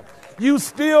for them. You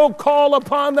still call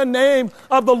upon the name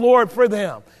of the Lord for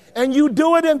them. And you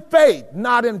do it in faith,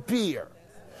 not in fear.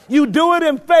 You do it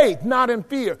in faith, not in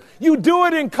fear. You do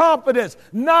it in confidence,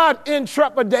 not in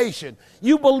trepidation.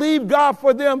 You believe God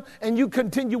for them, and you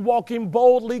continue walking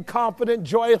boldly, confident,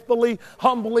 joyfully,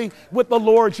 humbly with the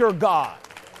Lord your God.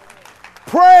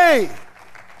 Pray.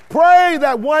 Pray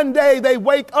that one day they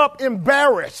wake up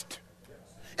embarrassed.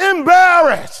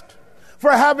 Embarrassed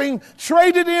for having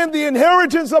traded in the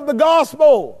inheritance of the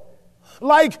gospel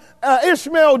like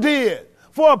Ishmael did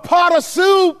for a pot of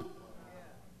soup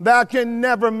that can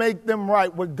never make them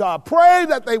right with God. Pray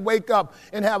that they wake up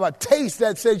and have a taste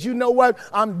that says, you know what?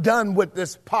 I'm done with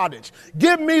this pottage.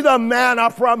 Give me the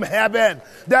manna from heaven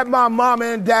that my mama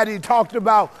and daddy talked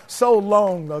about so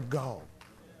long ago.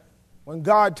 When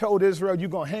God told Israel, you're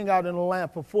going to hang out in the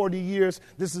land for 40 years,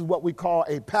 this is what we call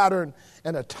a pattern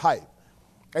and a type.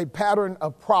 A pattern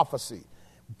of prophecy.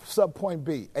 Subpoint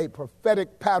B, a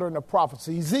prophetic pattern of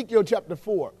prophecy. Ezekiel chapter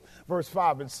 4, verse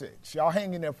 5 and 6. Y'all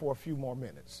hang in there for a few more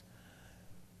minutes.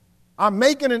 I'm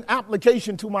making an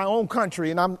application to my own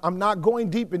country, and I'm not going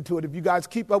deep into it. If you guys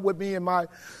keep up with me in my,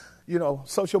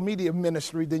 social media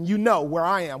ministry, then you know where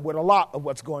I am with a lot of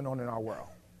what's going on in our world.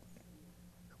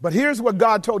 But here's what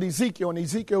God told Ezekiel in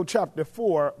Ezekiel chapter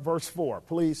 4, verse 4.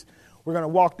 Please, we're going to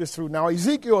walk this through. Now,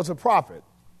 Ezekiel is a prophet.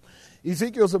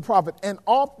 Ezekiel is a prophet, and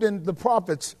often the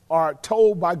prophets are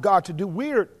told by God to do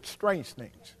weird, strange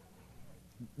things.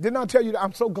 Didn't I tell you that?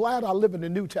 I'm so glad I live in the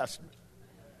New Testament.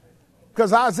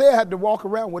 Because Isaiah had to walk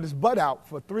around with his butt out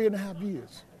for 3.5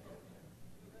 years.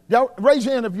 Y'all, raise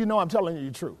your hand if you know I'm telling you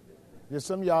the truth. There's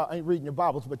some of y'all ain't reading your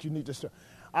Bibles, but you need to start.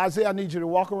 Isaiah, I need you to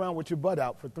walk around with your butt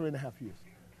out for 3.5 years.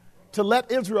 To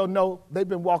let Israel know they've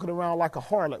been walking around like a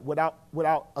harlot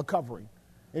without a covering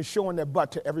and showing their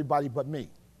butt to everybody but me.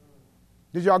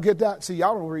 Did y'all get that? See,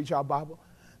 y'all don't read y'all Bible.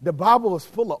 The Bible is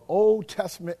full of Old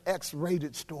Testament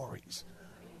X-rated stories.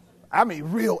 I mean,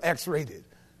 real X-rated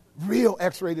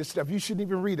stuff. You shouldn't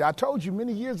even read it. I told you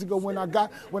many years ago when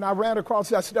I ran across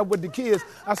that stuff with the kids,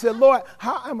 I said, Lord,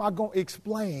 how am I going to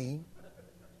explain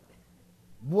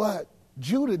what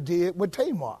Judah did with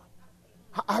Tamar?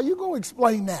 How you going to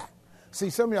explain that? See,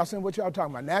 some of y'all saying, what y'all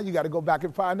talking about? Now you got to go back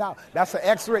and find out. That's an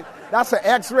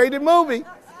X-rated movie.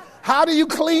 How do you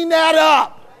clean that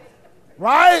up?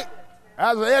 Right?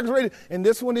 That's an X-rated. And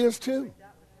this one is too.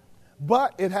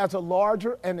 But it has a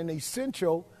larger and an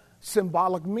essential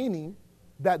symbolic meaning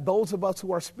that those of us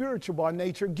who are spiritual by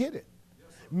nature get it.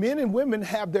 Men and women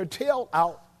have their tail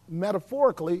out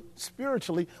metaphorically,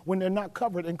 spiritually, when they're not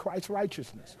covered in Christ's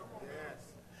righteousness.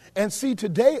 And see,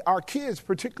 today our kids,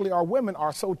 particularly our women,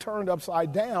 are so turned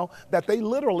upside down that they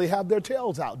literally have their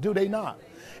tails out, do they not?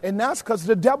 And that's because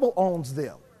the devil owns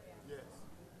them.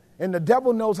 And the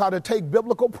devil knows how to take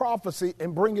biblical prophecy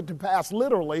and bring it to pass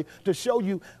literally to show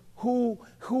you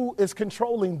who is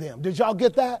controlling them. Did y'all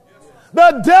get that?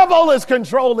 The devil is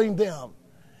controlling them.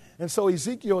 And so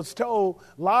Ezekiel is told,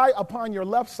 lie upon your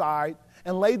left side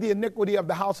and lay the iniquity of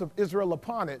the house of Israel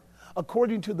upon it.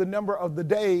 According to the number of the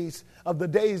days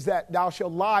that thou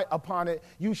shalt lie upon it,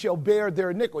 you shall bear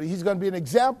their iniquity. He's going to be an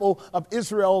example of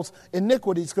Israel's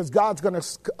iniquities because God's going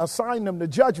to assign them to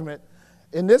judgment.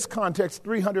 In this context,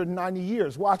 390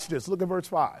 years. Watch this. Look at verse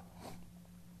 5.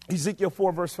 Ezekiel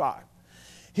 4, verse 5.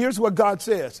 Here's what God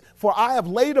says. For I have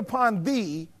laid upon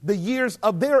thee the years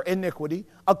of their iniquity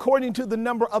according to the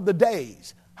number of the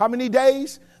days. How many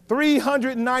days?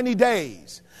 390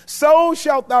 days. So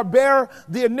shalt thou bear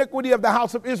the iniquity of the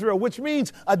house of Israel, which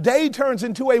means a day turns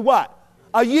into a what?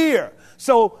 A year.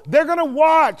 So they're going to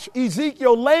watch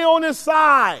Ezekiel lay on his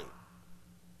side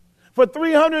for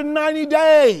 390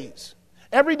 days.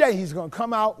 Every day he's going to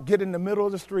come out, get in the middle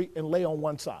of the street, and lay on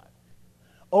one side.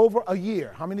 Over a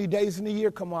year. How many days in a year?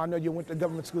 Come on, I know you went to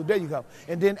government school. There you go.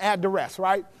 And then add the rest,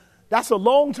 right? That's a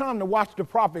long time to watch the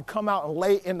prophet come out and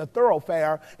lay in the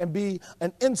thoroughfare and be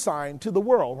an ensign to the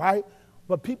world, right?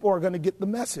 But people are going to get the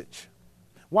message.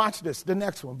 Watch this, the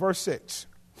next one, verse 6.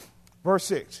 Verse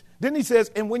 6. Then he says,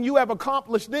 and when you have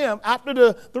accomplished them, after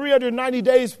the 390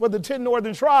 days for the 10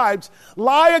 northern tribes,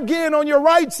 lie again on your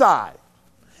right side,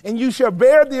 and you shall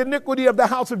bear the iniquity of the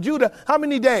house of Judah. How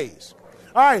many days?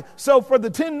 All right, so for the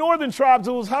 10 northern tribes,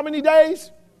 it was how many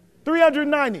days?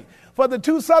 390. For the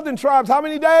 2 southern tribes, how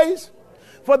many days?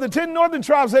 For the 10 northern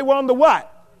tribes, they were on the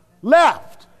what?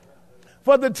 Left.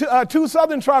 For the 2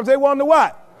 southern tribes, they were on the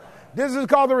what? This is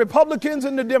called the Republicans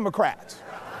and the Democrats.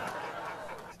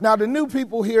 Now, the new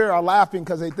people here are laughing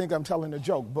because they think I'm telling a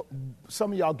joke, but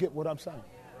some of y'all get what I'm saying.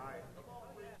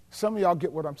 Some of y'all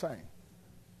get what I'm saying.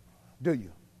 Do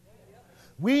you?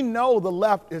 We know the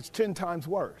left is 10 times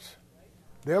worse.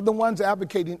 They're the ones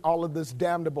advocating all of this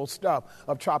damnable stuff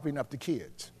of chopping up the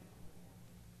kids.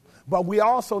 But we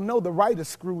also know the right is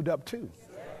screwed up too.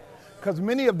 Because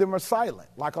many of them are silent,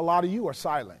 like a lot of you are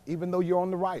silent, even though you're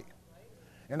on the right.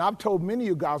 And I've told many of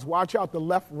you guys, watch out, the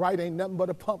left, right ain't nothing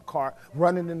but a pump cart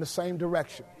running in the same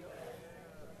direction.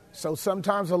 So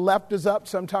sometimes the left is up,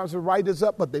 sometimes the right is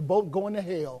up, but they both going to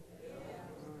hell.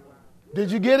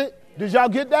 Did you get it? Did y'all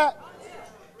get that?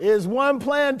 It's one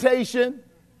plantation,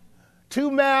 2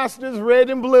 masters, red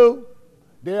and blue.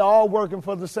 They're all working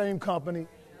for the same company,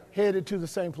 headed to the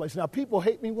same place. Now, people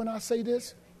hate me when I say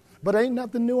this, but ain't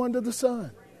nothing new under the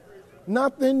sun.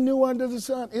 Nothing new under the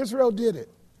sun. Israel did it.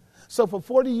 So for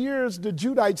 40 years, the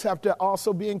Judites have to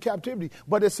also be in captivity.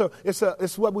 But it's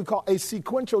what we call a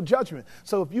sequential judgment.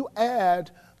 So if you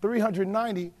add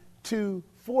 390 to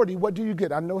 40, what do you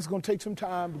get? I know it's going to take some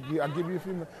time. I'll give you a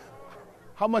few minutes.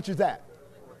 How much is that?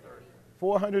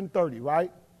 430,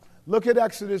 right? Look at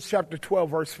Exodus chapter 12,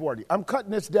 verse 40. I'm cutting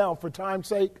this down for time's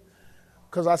sake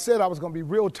because I said I was going to be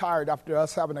real tired after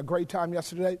us having a great time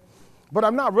yesterday. But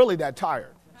I'm not really that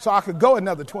tired. So I could go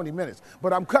another 20 minutes.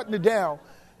 But I'm cutting it down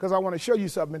because I want to show you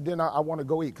something, and then I want to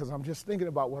go eat because I'm just thinking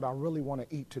about what I really want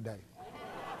to eat today.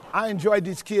 I enjoyed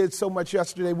these kids so much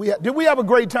yesterday. Did we have a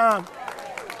great time?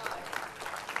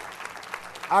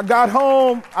 I got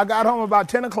home about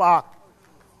 10 o'clock,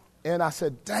 and I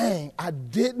said, dang, I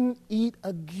didn't eat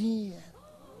again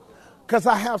because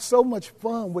I have so much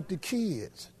fun with the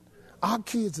kids. Our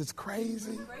kids is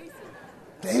crazy.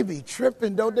 They be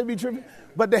tripping, don't they be tripping?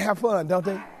 But they have fun, don't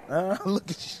they?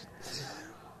 Look at you.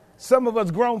 Some of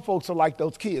us grown folks are like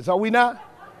those kids, are we not?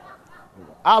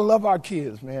 I love our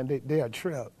kids, man. They are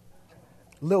trip.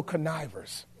 Little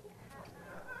connivers.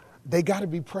 They got to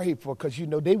be prayed for because, you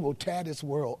know, they will tear this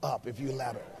world up if you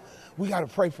let them. We got to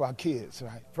pray for our kids,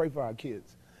 right? Pray for our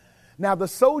kids. Now, the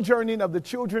sojourning of the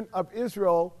children of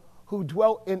Israel who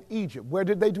dwelt in Egypt. Where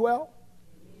did they dwell?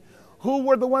 Who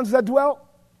were the ones that dwelt?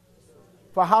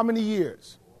 For how many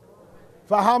years?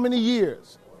 For how many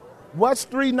years? What's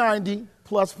 390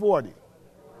 plus 40?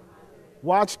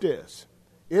 Watch this.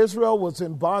 Israel was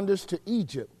in bondage to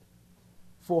Egypt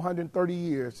 430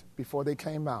 years before they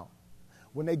came out.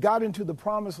 When they got into the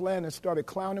promised land and started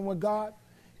clowning with God,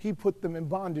 he put them in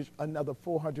bondage another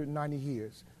 490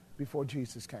 years before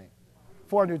Jesus came.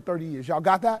 430 years. Y'all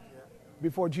got that?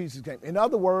 Before Jesus came. In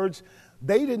other words,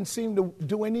 they didn't seem to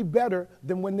do any better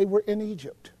than when they were in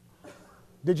Egypt.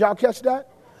 Did y'all catch that?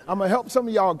 I'm going to help some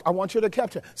of y'all. I want you to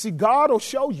catch it. See, God will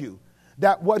show you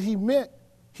that what he meant,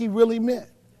 he really meant.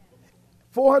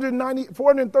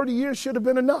 430 years should have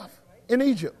been enough in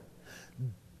Egypt.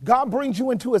 God brings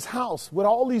you into his house with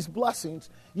all these blessings.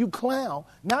 You clown.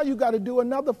 Now you got to do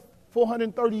another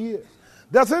 430 years.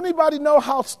 Does anybody know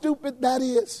how stupid that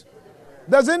is?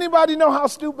 Does anybody know how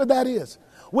stupid that is?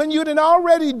 When you'd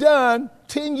already done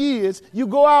 10 years, you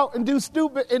go out and do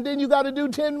stupid, and then you got to do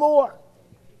 10 more.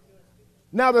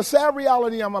 Now, the sad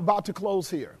reality, I'm about to close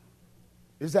here,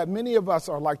 is that many of us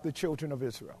are like the children of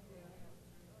Israel.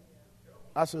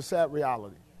 That's a sad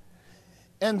reality.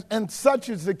 And such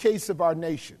is the case of our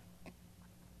nation.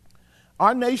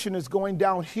 Our nation is going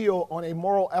downhill on a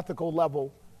moral, ethical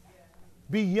level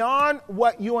beyond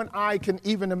what you and I can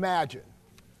even imagine.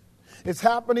 It's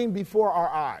happening before our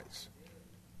eyes.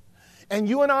 And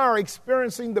you and I are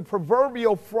experiencing the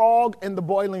proverbial frog in the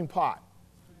boiling pot.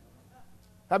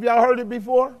 Have y'all heard it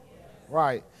before?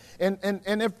 Right. And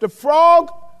if the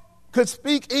frog could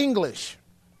speak English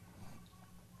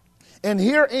and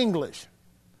hear English,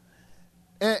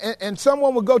 and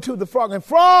someone would go to the frog and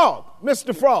frog,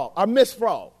 Mr. Frog, or Miss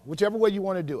Frog, whichever way you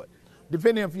want to do it,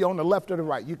 depending if you're on the left or the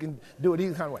right. You can do it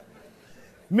either kind of way.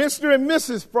 Mr. and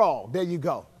Mrs. Frog, there you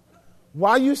go.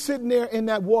 While you're sitting there in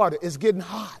that water, it's getting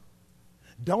hot.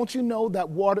 Don't you know that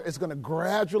water is going to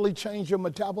gradually change your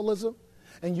metabolism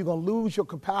and you're going to lose your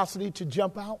capacity to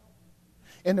jump out?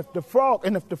 And if the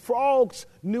frogs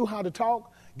knew how to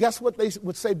talk, guess what they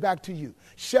would say back to you?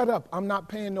 Shut up, I'm not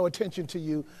paying no attention to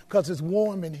you because it's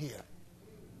warm in here.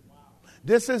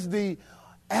 This is the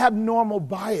abnormal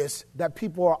bias that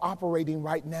people are operating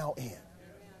right now in.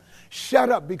 Shut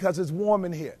up because it's warm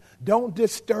in here. Don't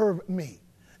disturb me.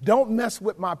 Don't mess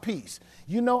with my peace.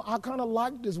 You know, I kind of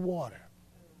like this water.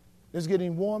 It's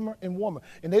getting warmer and warmer.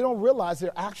 And they don't realize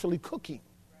they're actually cooking.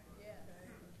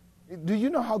 Do you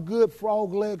know how good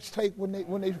frog legs take when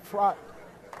they fry?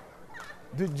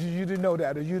 You didn't know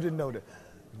that, or you didn't know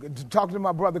that. Talk to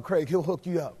my brother Craig, he'll hook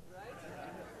you up.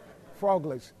 Frog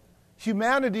legs.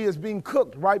 Humanity is being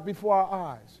cooked right before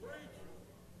our eyes.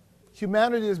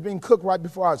 Humanity is being cooked right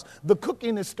before our eyes. The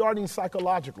cooking is starting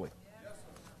psychologically.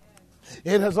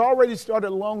 It has already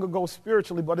started long ago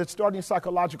spiritually, but it's starting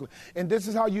psychologically. And this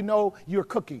is how you know you're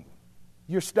cooking.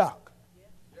 You're stuck.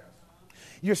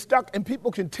 You're stuck, and people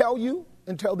can tell you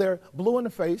until they're blue in the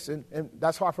face, and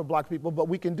that's hard for black people, but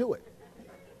we can do it.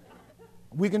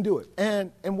 We can do it.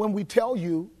 And when we tell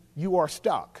you you are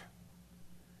stuck,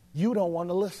 you don't want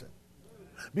to listen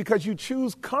because you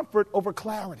choose comfort over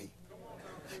clarity.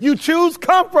 You choose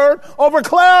comfort over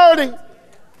clarity.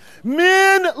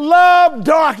 Men love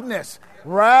darkness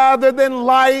rather than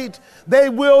light. They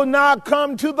will not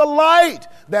come to the light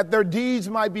that their deeds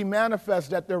might be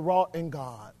manifest, that they're wrought in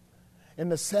God.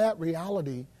 And the sad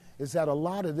reality is that a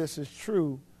lot of this is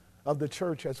true of the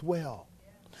church as well.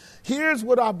 Here's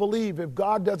what I believe: if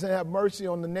God doesn't have mercy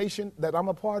on the nation that I'm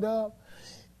a part of,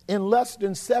 in less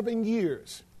than 7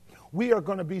 years, we are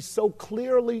going to be so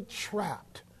clearly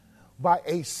trapped by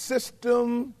a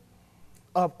system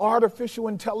of artificial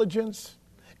intelligence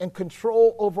and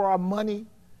control over our money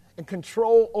and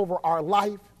control over our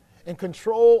life and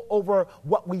control over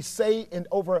what we say and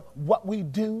over what we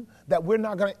do, that we're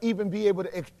not going to even be able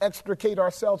to extricate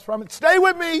ourselves from it. Stay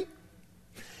with me.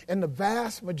 And the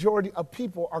vast majority of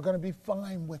people are going to be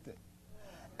fine with it.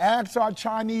 Ask our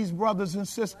Chinese brothers and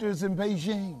sisters in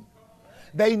Beijing.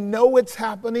 They know it's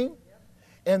happening,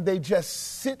 and they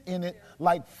just sit in it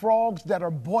like frogs that are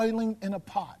boiling in a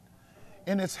pot.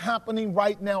 And it's happening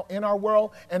right now in our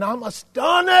world, and I'm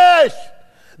astonished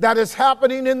that it's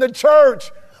happening in the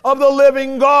church of the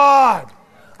living God.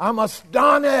 I'm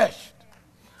astonished,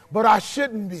 but I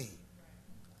shouldn't be,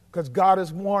 because God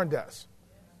has warned us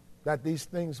that these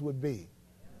things would be.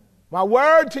 My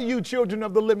word to you, children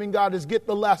of the living God, is get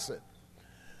the lesson.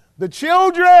 The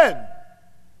children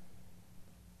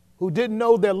who didn't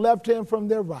know their left hand from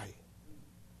their right,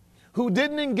 who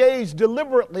didn't engage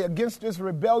deliberately against this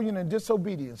rebellion and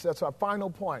disobedience, that's our final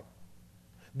point,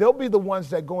 they'll be the ones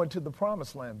that go into the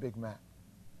promised land, Big Mac.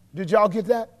 Did y'all get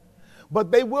that?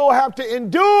 But they will have to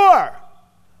endure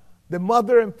the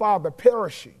mother and father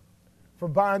perishing for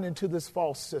buying into this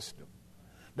false system.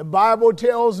 The Bible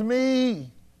tells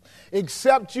me,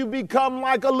 except you become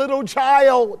like a little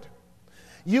child,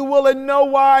 you will in no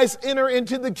wise enter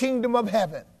into the kingdom of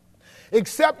heaven.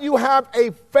 Except you have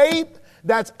a faith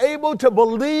that's able to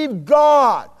believe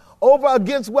God over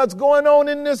against what's going on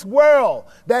in this world,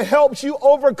 that helps you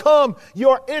overcome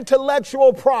your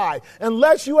intellectual pride.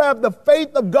 Unless you have the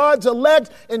faith of God's elect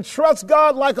and trust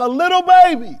God like a little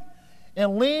baby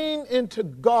and lean into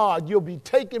God, you'll be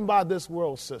taken by this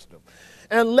world system.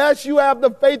 Unless you have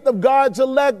the faith of God's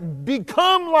elect,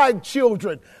 become like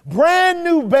children, brand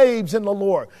new babes in the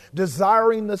Lord,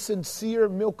 desiring the sincere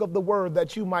milk of the word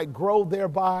that you might grow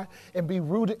thereby and be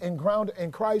rooted and grounded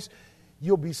in Christ.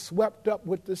 You'll be swept up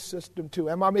with this system too.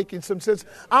 Am I making some sense?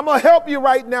 I'm going to help you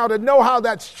right now to know how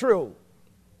that's true.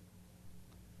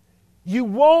 You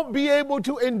won't be able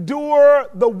to endure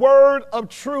the word of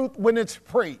truth when it's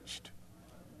preached.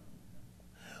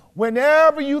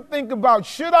 Whenever you think about,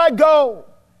 should I go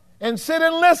and sit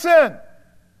and listen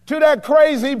to that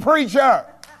crazy preacher?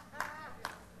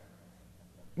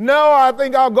 No, I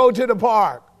think I'll go to the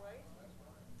park.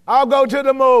 I'll go to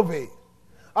the movie.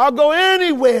 I'll go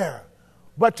anywhere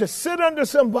but to sit under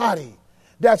somebody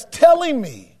that's telling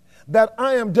me that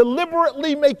I am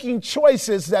deliberately making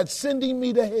choices that's sending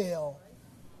me to hell,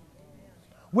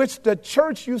 which the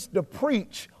church used to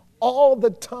preach all the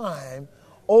time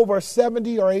over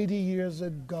 70 or 80 years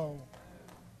ago.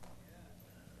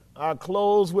 I'll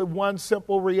close with one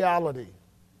simple reality.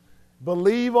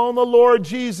 Believe on the Lord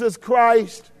Jesus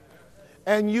Christ,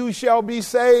 and you shall be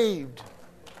saved.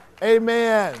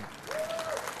 Amen.